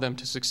allow them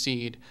to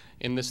succeed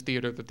in this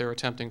theater that they're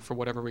attempting for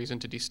whatever reason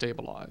to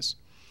destabilize.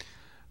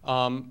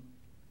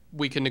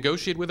 We can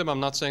negotiate with them.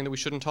 I'm not saying that we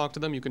shouldn't talk to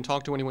them. You can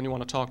talk to anyone you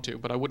want to talk to,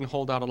 but I wouldn't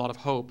hold out a lot of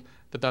hope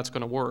that that's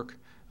going to work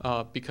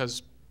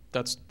because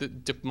that's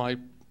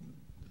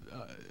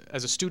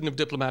as a student of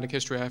diplomatic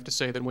history, I have to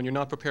say that when you're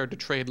not prepared to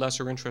trade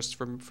lesser interests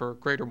for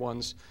greater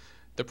ones,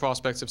 the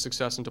prospects of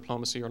success in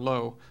diplomacy are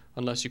low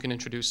unless you can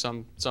introduce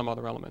some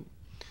other element.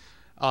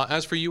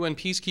 As for UN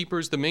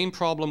peacekeepers, the main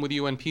problem with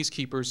UN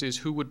peacekeepers is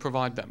who would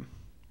provide them.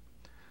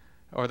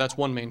 Or that's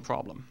one main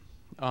problem.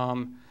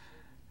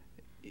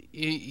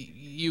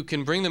 You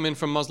can bring them in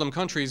from Muslim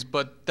countries,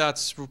 but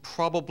that's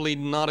probably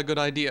not a good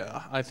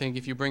idea. I think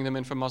if you bring them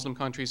in from Muslim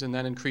countries and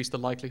then increase the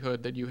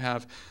likelihood that you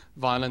have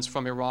violence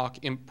from Iraq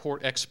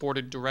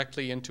exported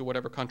directly into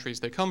whatever countries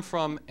they come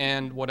from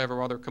and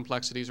whatever other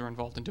complexities are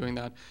involved in doing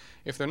that.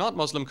 If they're not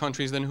Muslim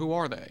countries, then who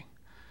are they?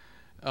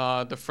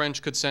 The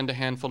French could send a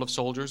handful of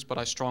soldiers, but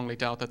I strongly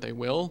doubt that they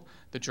will.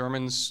 The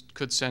Germans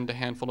could send a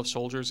handful of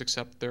soldiers,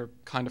 except they're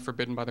kind of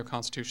forbidden by their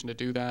constitution to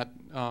do that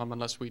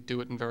unless we do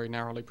it in very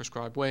narrowly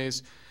prescribed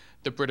ways.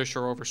 The British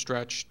are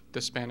overstretched. The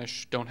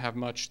Spanish don't have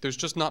much. There's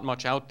just not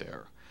much out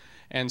there.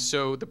 And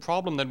so the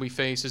problem that we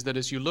face is that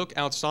as you look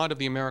outside of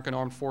the American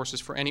armed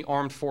forces for any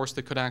armed force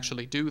that could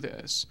actually do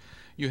this,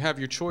 you have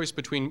your choice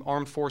between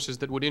armed forces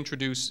that would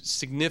introduce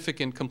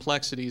significant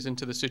complexities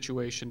into the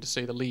situation, to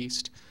say the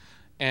least,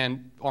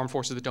 and armed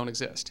forces that don't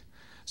exist.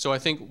 So I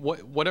think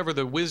whatever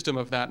the wisdom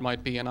of that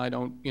might be, and I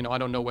don't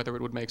know whether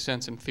it would make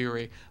sense in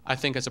theory, I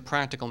think as a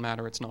practical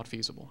matter it's not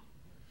feasible.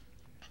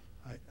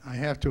 I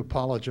have to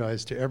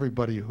apologize to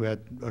everybody who had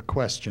a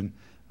question.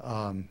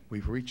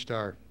 We've reached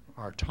our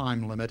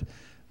time limit,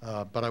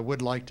 but I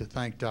would like to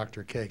thank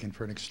Dr. Kagan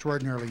for an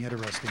extraordinarily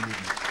interesting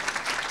evening.